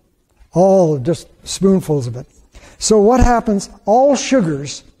honey, all just spoonfuls of it. So what happens? All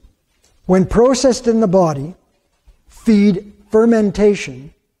sugars, when processed in the body, feed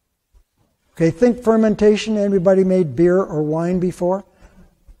fermentation. Okay, think fermentation. Anybody made beer or wine before?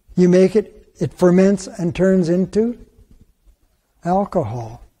 You make it, it ferments and turns into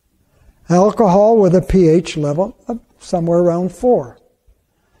alcohol. Alcohol with a pH level of somewhere around 4.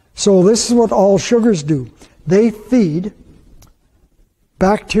 So this is what all sugars do. They feed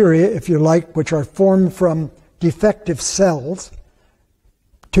bacteria, if you like, which are formed from defective cells,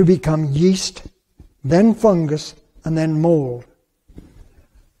 to become yeast, then fungus, and then mold.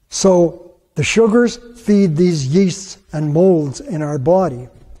 So the sugars feed these yeasts and molds in our body.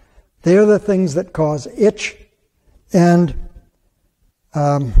 They're the things that cause itch and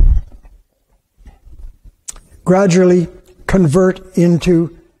gradually convert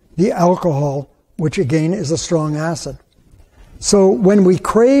into the alcohol which again is a strong acid. So when we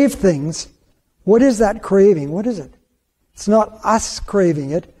crave things, what is that craving? What is it? It's not us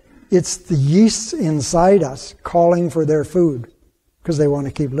craving it. It's the yeasts inside us calling for their food because they want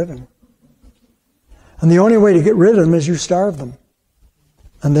to keep living. And the only way to get rid of them is you starve them.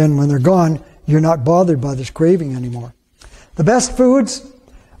 And then when they're gone, you're not bothered by this craving anymore. The best foods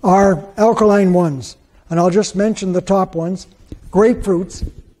are alkaline ones. And I'll just mention the top ones. Grapefruits,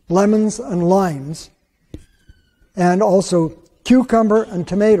 lemons and limes, and also cucumber and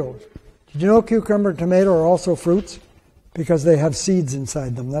tomatoes. Did you know cucumber and tomato are also fruits? Because they have seeds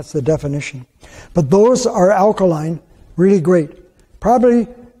inside them. That's the definition. But those are alkaline, really great. Probably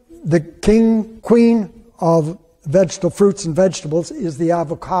the queen of fruits and vegetables is the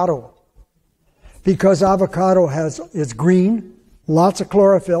avocado. Because avocado is green, lots of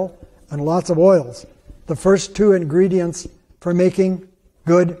chlorophyll, and lots of oils. The first two ingredients for making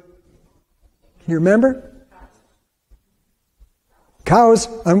good. Can you remember? Cows.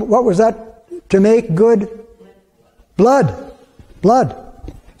 And what was that? To make good? Blood.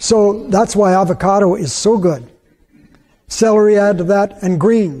 So that's why avocado is so good. Celery, add to that, and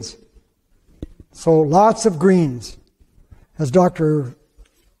greens. So lots of greens. As Dr.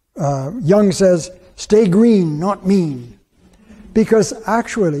 Young says, stay green, not mean. Because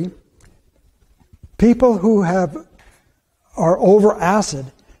actually, people who are over acid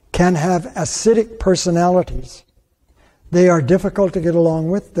can have acidic personalities. They are difficult to get along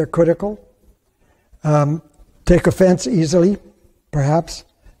with. They're critical. Take offense easily, perhaps.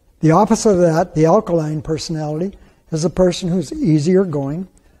 The opposite of that, the alkaline personality, is a person who's easier going.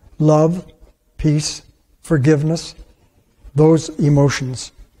 Love, peace, forgiveness, those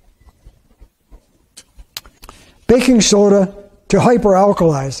emotions. Baking soda to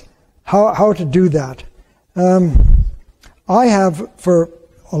hyperalkalize. How to do that? I have for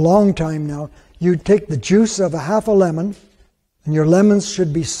a long time now. You take the juice of a half a lemon, and your lemons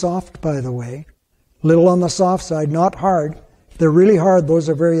should be soft, by the way. Little on the soft side, not hard. If they're really hard, those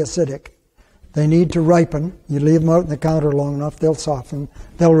are very acidic. They need to ripen. You leave them out on the counter long enough, they'll soften,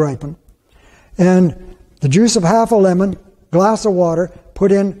 they'll ripen. And the juice of half a lemon, glass of water,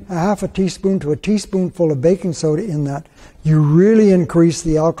 put in a half a teaspoon to a teaspoonful of baking soda in that. You really increase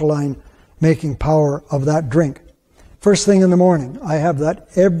the alkaline making power of that drink. First thing in the morning. I have that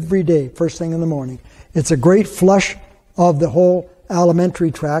every day, first thing in the morning. It's a great flush of the whole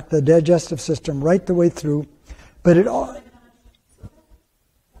alimentary tract, the digestive system, right the way through. But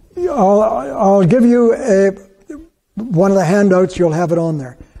I'll give you one of the handouts, you'll have it on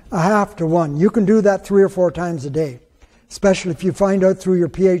there. 1/2 to 1. You can do that 3 or 4 times a day, especially if you find out through your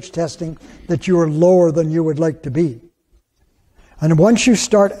pH testing that you are lower than you would like to be. And once you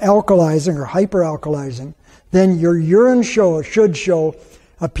start alkalizing or hyperalkalizing, then your urine should show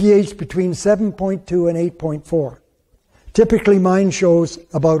a pH between 7.2 and 8.4. Typically mine shows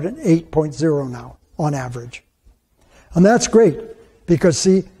about an 8.0 now, on average. And that's great, because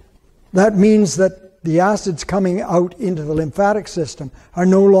see, that means that the acids coming out into the lymphatic system are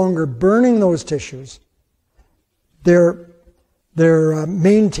no longer burning those tissues. They're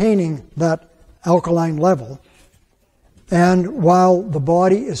maintaining that alkaline level. And while the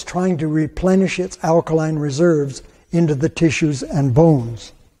body is trying to replenish its alkaline reserves into the tissues and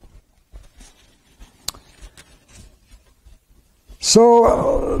bones.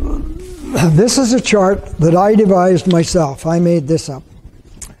 So this is a chart that I devised myself. I made this up.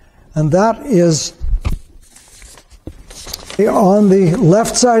 And that is on the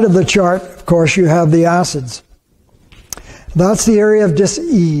left side of the chart, of course, you have the acids. That's the area of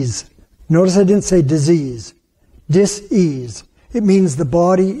dis-ease. Notice I didn't say disease. Dis-ease. It means the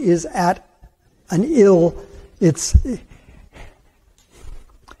body is at an ill, it's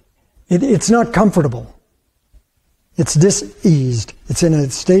not comfortable. It's diseased. It's in a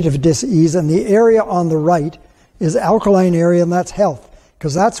state of dis-ease, and the area on the right is alkaline area, and that's health,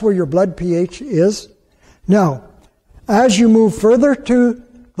 because that's where your blood pH is. Now, as you move further to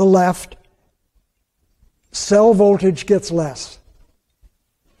the left, cell voltage gets less.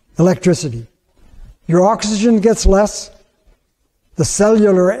 Electricity. Your oxygen gets less. The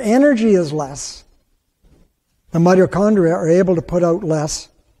cellular energy is less. The mitochondria are able to put out less.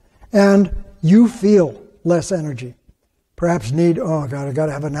 And you feel less energy. Perhaps need, oh God, I got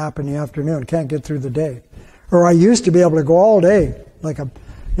to have a nap in the afternoon. Can't get through the day. Or I used to be able to go all day like a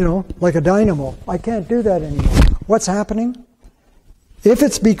dynamo. I can't do that anymore. What's happening? If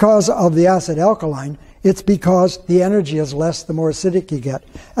it's because of the acid alkaline, it's because the energy is less the more acidic you get.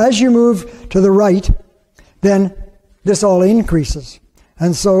 As you move to the right, then this all increases.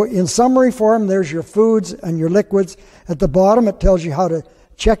 And so in summary form, there's your foods and your liquids. At the bottom, it tells you how to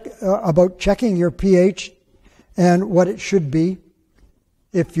about checking your pH and what it should be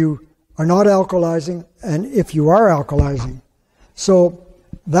if you are not alkalizing and if you are alkalizing. So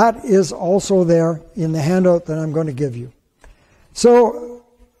that is also there in the handout that I'm going to give you. So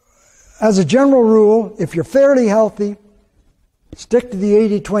as a general rule, if you're fairly healthy, stick to the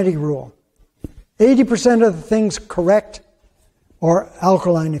 80-20 rule. 80% of the things correct, or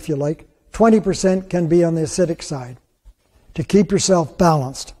alkaline if you like, 20% can be on the acidic side to keep yourself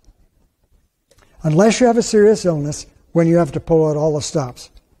balanced. Unless you have a serious illness when you have to pull out all the stops.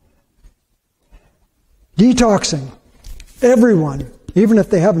 Detoxing. Everyone, even if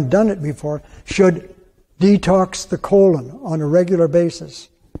they haven't done it before, should detox the colon on a regular basis.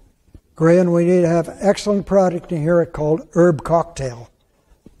 Gray, and we need to have excellent product in here called Herb Cocktail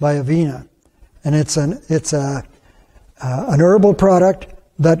by Avena. And it's an herbal product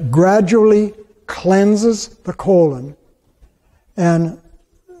that gradually cleanses the colon and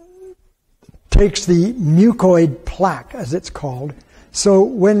takes the mucoid plaque, as it's called. So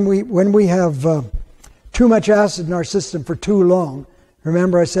when we have too much acid in our system for too long,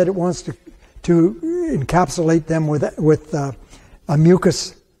 remember I said it wants to encapsulate them with a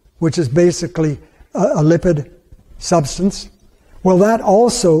mucus, which is basically a lipid substance. Well, that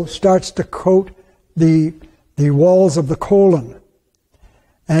also starts to coat the walls of the colon.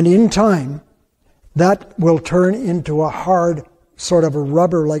 And in time, that will turn into a hard, sort of a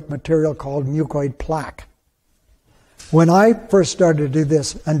rubber-like material called mucoid plaque. When I first started to do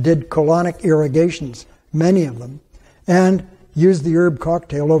this and did colonic irrigations, many of them, and used the herb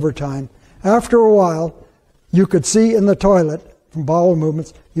cocktail over time, after a while, you could see in the toilet, from bowel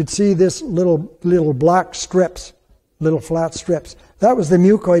movements, you'd see this little black strips, little flat strips. That was the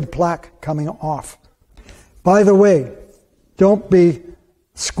mucoid plaque coming off. By the way, don't be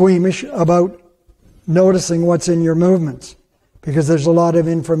squeamish about noticing what's in your movements, because there's a lot of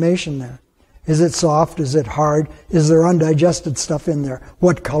information there. Is it soft? Is it hard? Is there undigested stuff in there?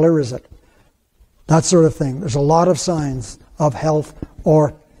 What color is it? That sort of thing. There's a lot of signs of health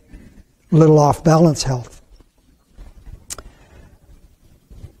or little off-balance health.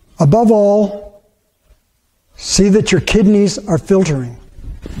 Above all, see that your kidneys are filtering.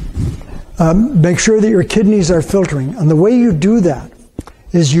 Make sure that your kidneys are filtering. And the way you do that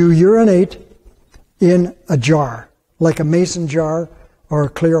is you urinate in a jar, like a mason jar or a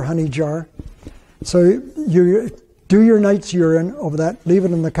clear honey jar. So you do your night's urine over that, leave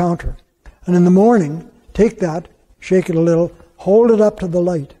it on the counter. And in the morning, take that, shake it a little, hold it up to the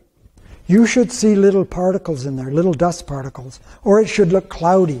light. You should see little particles in there, little dust particles, or it should look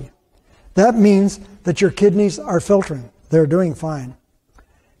cloudy. That means that your kidneys are filtering. They're doing fine.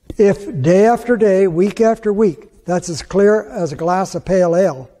 If day after day, week after week, that's as clear as a glass of pale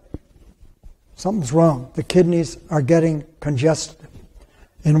ale, something's wrong. The kidneys are getting congested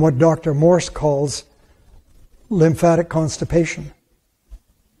in what Dr. Morse calls lymphatic constipation.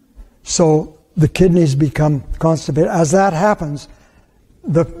 So the kidneys become constipated. As that happens,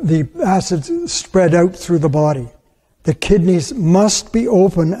 the acids spread out through the body. The kidneys must be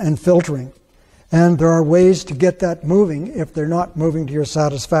open and filtering. And there are ways to get that moving if they're not moving to your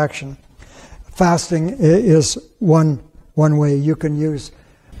satisfaction. Fasting is one way. You can use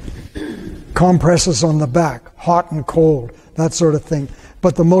compresses on the back, hot and cold, that sort of thing.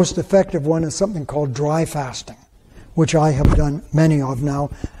 But the most effective one is something called dry fasting, which I have done many of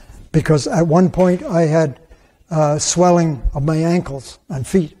now, because at one point I had swelling of my ankles and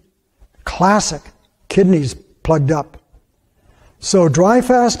feet. Classic, kidneys plugged up. So dry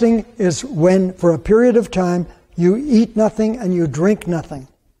fasting is when, for a period of time, you eat nothing and you drink nothing.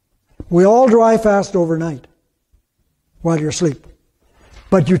 We all dry fast overnight while you're asleep.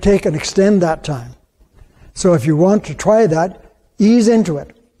 But you take and extend that time. So if you want to try that, ease into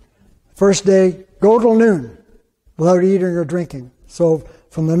it. First day, go till noon without eating or drinking. So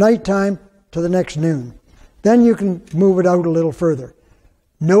from the night time to the next noon. Then you can move it out a little further.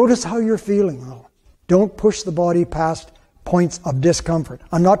 Notice how you're feeling, though. Don't push the body past points of discomfort.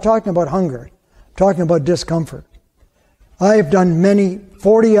 I'm not talking about hunger. I'm talking about discomfort. I have done many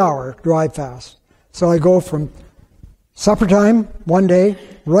 40-hour dry fasts. So I go from supper time one day,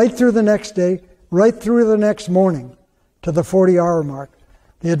 right through the next day, right through the next morning to the 40-hour mark.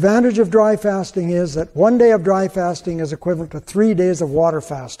 The advantage of dry fasting is that 1 day of dry fasting is equivalent to 3 days of water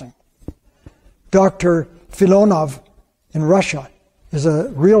fasting. Dr. Filonov in Russia is a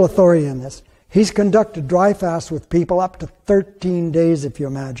real authority in this. He's conducted dry fasts with people up to 13 days, if you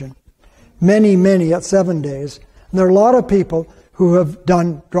imagine. Many at 7 days. And there are a lot of people who have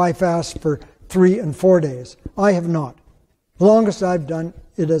done dry fasts for 3 and 4 days. I have not. The longest I've done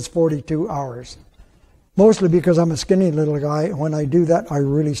it is 42 hours. mostly because I'm a skinny little guy. When I do that, I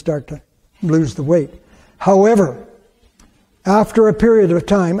really start to lose the weight. However, after a period of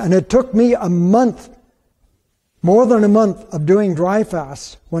time, and it took me a month, more than a month of doing dry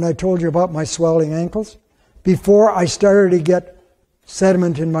fasts, when I told you about my swelling ankles, before I started to get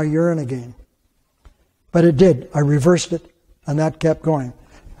sediment in my urine again. But it did. I reversed it, and that kept going.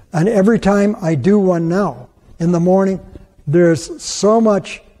 And every time I do one now, in the morning, there's so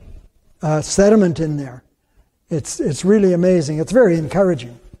much sediment in there. It's really amazing. It's very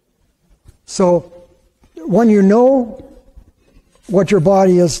encouraging. So when you know what your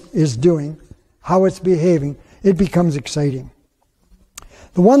body is doing, how it's behaving, it becomes exciting.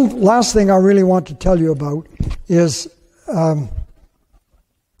 The one last thing I really want to tell you about is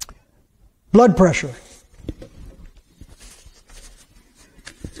blood pressure.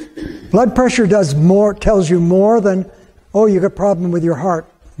 Blood pressure tells you more than, oh, you got a problem with your heart,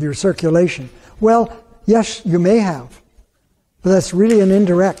 your circulation. Well, yes, you may have, but that's really an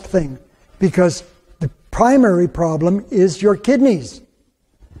indirect thing, because the primary problem is your kidneys.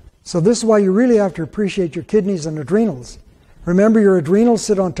 So this is why you really have to appreciate your kidneys and adrenals. Remember, your adrenals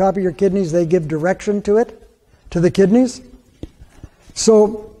sit on top of your kidneys. They give direction to the kidneys.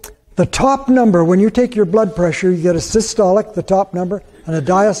 So the top number, when you take your blood pressure, you get a systolic, the top number, and a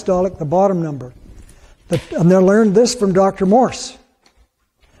diastolic, the bottom number. And they learned this from Dr. Morse.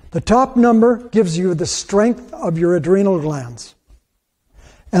 The top number gives you the strength of your adrenal glands.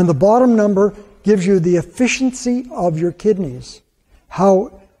 And the bottom number gives you the efficiency of your kidneys,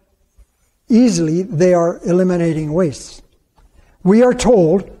 how easily they are eliminating wastes. We are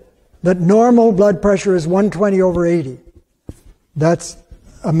told that normal blood pressure is 120/80. That's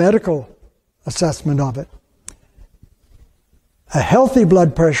a medical assessment of it. A healthy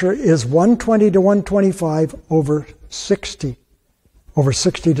blood pressure is 120 to 125 over 60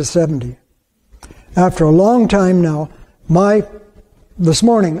 to 70. After a long time now, this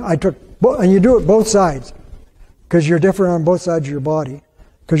morning I took, and you do it both sides, because you're different on both sides of your body,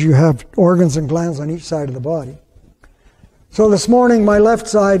 because you have organs and glands on each side of the body. So this morning my left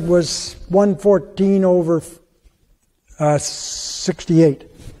side was 114 over 68.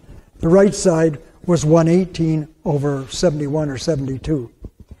 The right side was 118 over 71 or 72.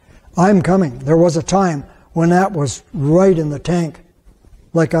 I'm coming. There was a time when that was right in the tank,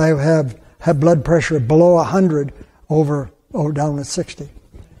 like I have had blood pressure below 100 down at 60.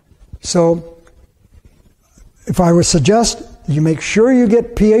 So if I would suggest you make sure you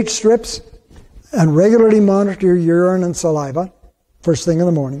get pH strips and regularly monitor your urine and saliva first thing in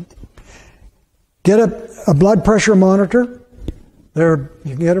the morning. Get a blood pressure monitor. You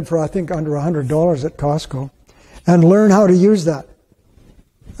can get it for, I think, under $100 at Costco. And learn how to use that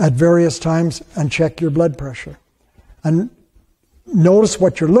at various times and check your blood pressure. And notice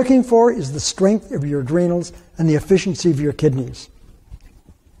what you're looking for is the strength of your adrenals and the efficiency of your kidneys.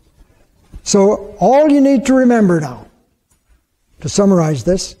 So all you need to remember now, to summarize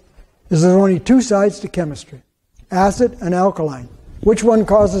this, is there's only two sides to chemistry, acid and alkaline. Which one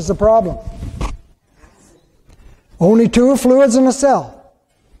causes the problem? Only two fluids in a cell,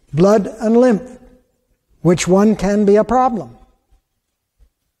 blood and lymph. Which one can be a problem?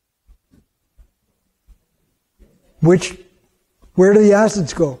 Where do the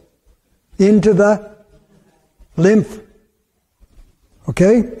acids go? Into the lymph.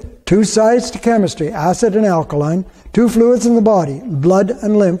 Okay? Two sides to chemistry, acid and alkaline. Two fluids in the body, blood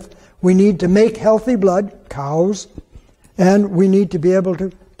and lymph. We need to make healthy blood, cows, and we need to be able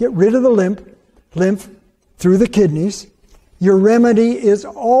to get rid of the lymph through the kidneys. Your remedy is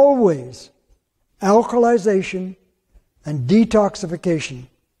always alkalization and detoxification.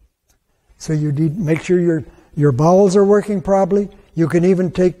 So you need make sure your bowels are working properly. You can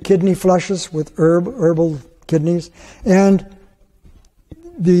even take kidney flushes with herbal kidneys, and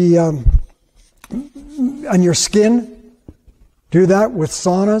and your skin. Do that with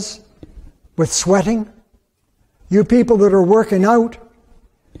saunas, with sweating. You people that are working out,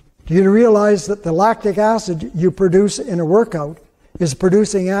 do you realize that the lactic acid you produce in a workout is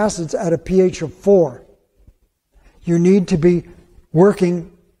producing acids at a pH of 4? You need to be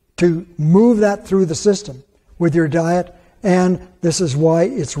working to move that through the system with your diet, and this is why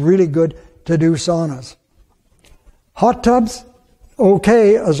it's really good to do saunas. Hot tubs,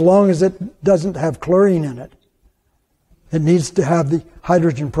 okay, as long as it doesn't have chlorine in it. It needs to have the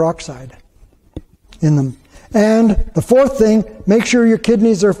hydrogen peroxide in them. And the fourth thing, make sure your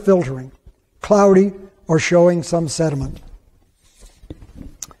kidneys are filtering, cloudy, or showing some sediment.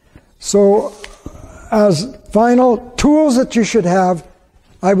 So, as final tools that you should have,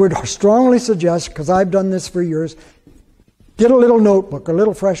 I would strongly suggest, because I've done this for years, get a little notebook, a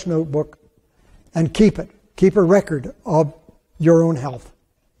little fresh notebook, and keep it. Keep a record of your own health,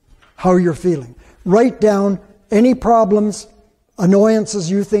 how you're feeling. Write down any problems,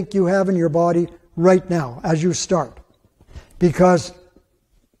 annoyances you think you have in your body right now as you start. Because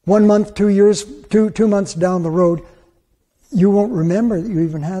 1 month, 2 years, two months down the road, you won't remember that you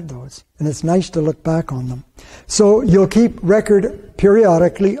even had those. And it's nice to look back on them. So you'll keep record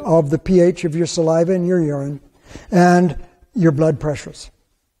periodically of the pH of your saliva and your urine and your blood pressures.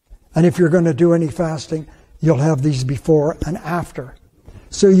 And if you're going to do any fasting, you'll have these before and after.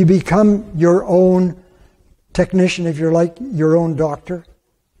 So you become your own technician, if you're like, your own doctor,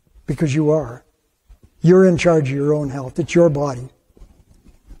 because you are. You're in charge of your own health. It's your body.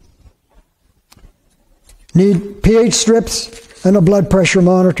 Need pH strips and a blood pressure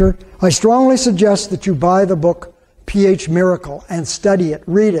monitor. I strongly suggest that you buy the book pH Miracle and study it,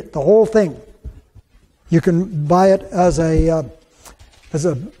 read it, the whole thing. You can buy it as a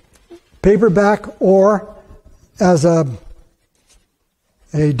paperback or as a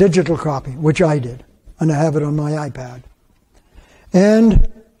digital copy, which I did, and I have it on my iPad. And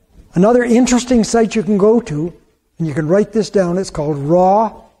another interesting site you can go to, and you can write this down, it's called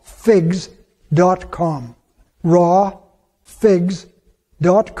rawfigs.com.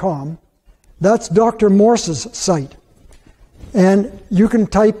 rawfigs.com. That's Dr. Morse's site. And you can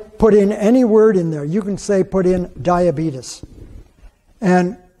put in any word in there. You can say, put in diabetes.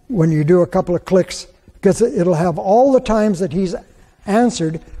 And when you do a couple of clicks, because it'll have all the times that he's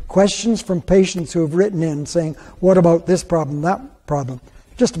answered questions from patients who have written in saying, what about this problem, that problem?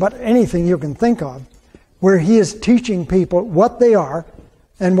 Just about anything you can think of, where he is teaching people what they are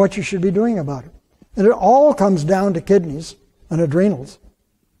and what you should be doing about it. And it all comes down to kidneys and adrenals.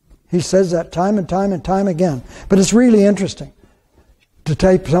 He says that time and time and time again. But it's really interesting to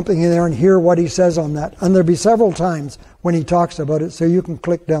type something in there and hear what he says on that. And there'll be several times when he talks about it, so you can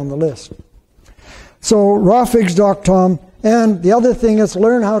click down the list. So rawfigs.com. And the other thing is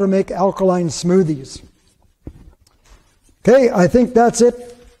learn how to make alkaline smoothies. Okay, I think that's it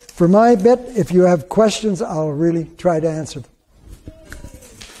for my bit. If you have questions, I'll really try to answer them.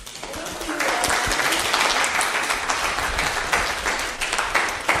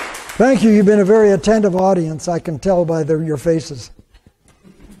 Thank you. You've been a very attentive audience. I can tell by your faces.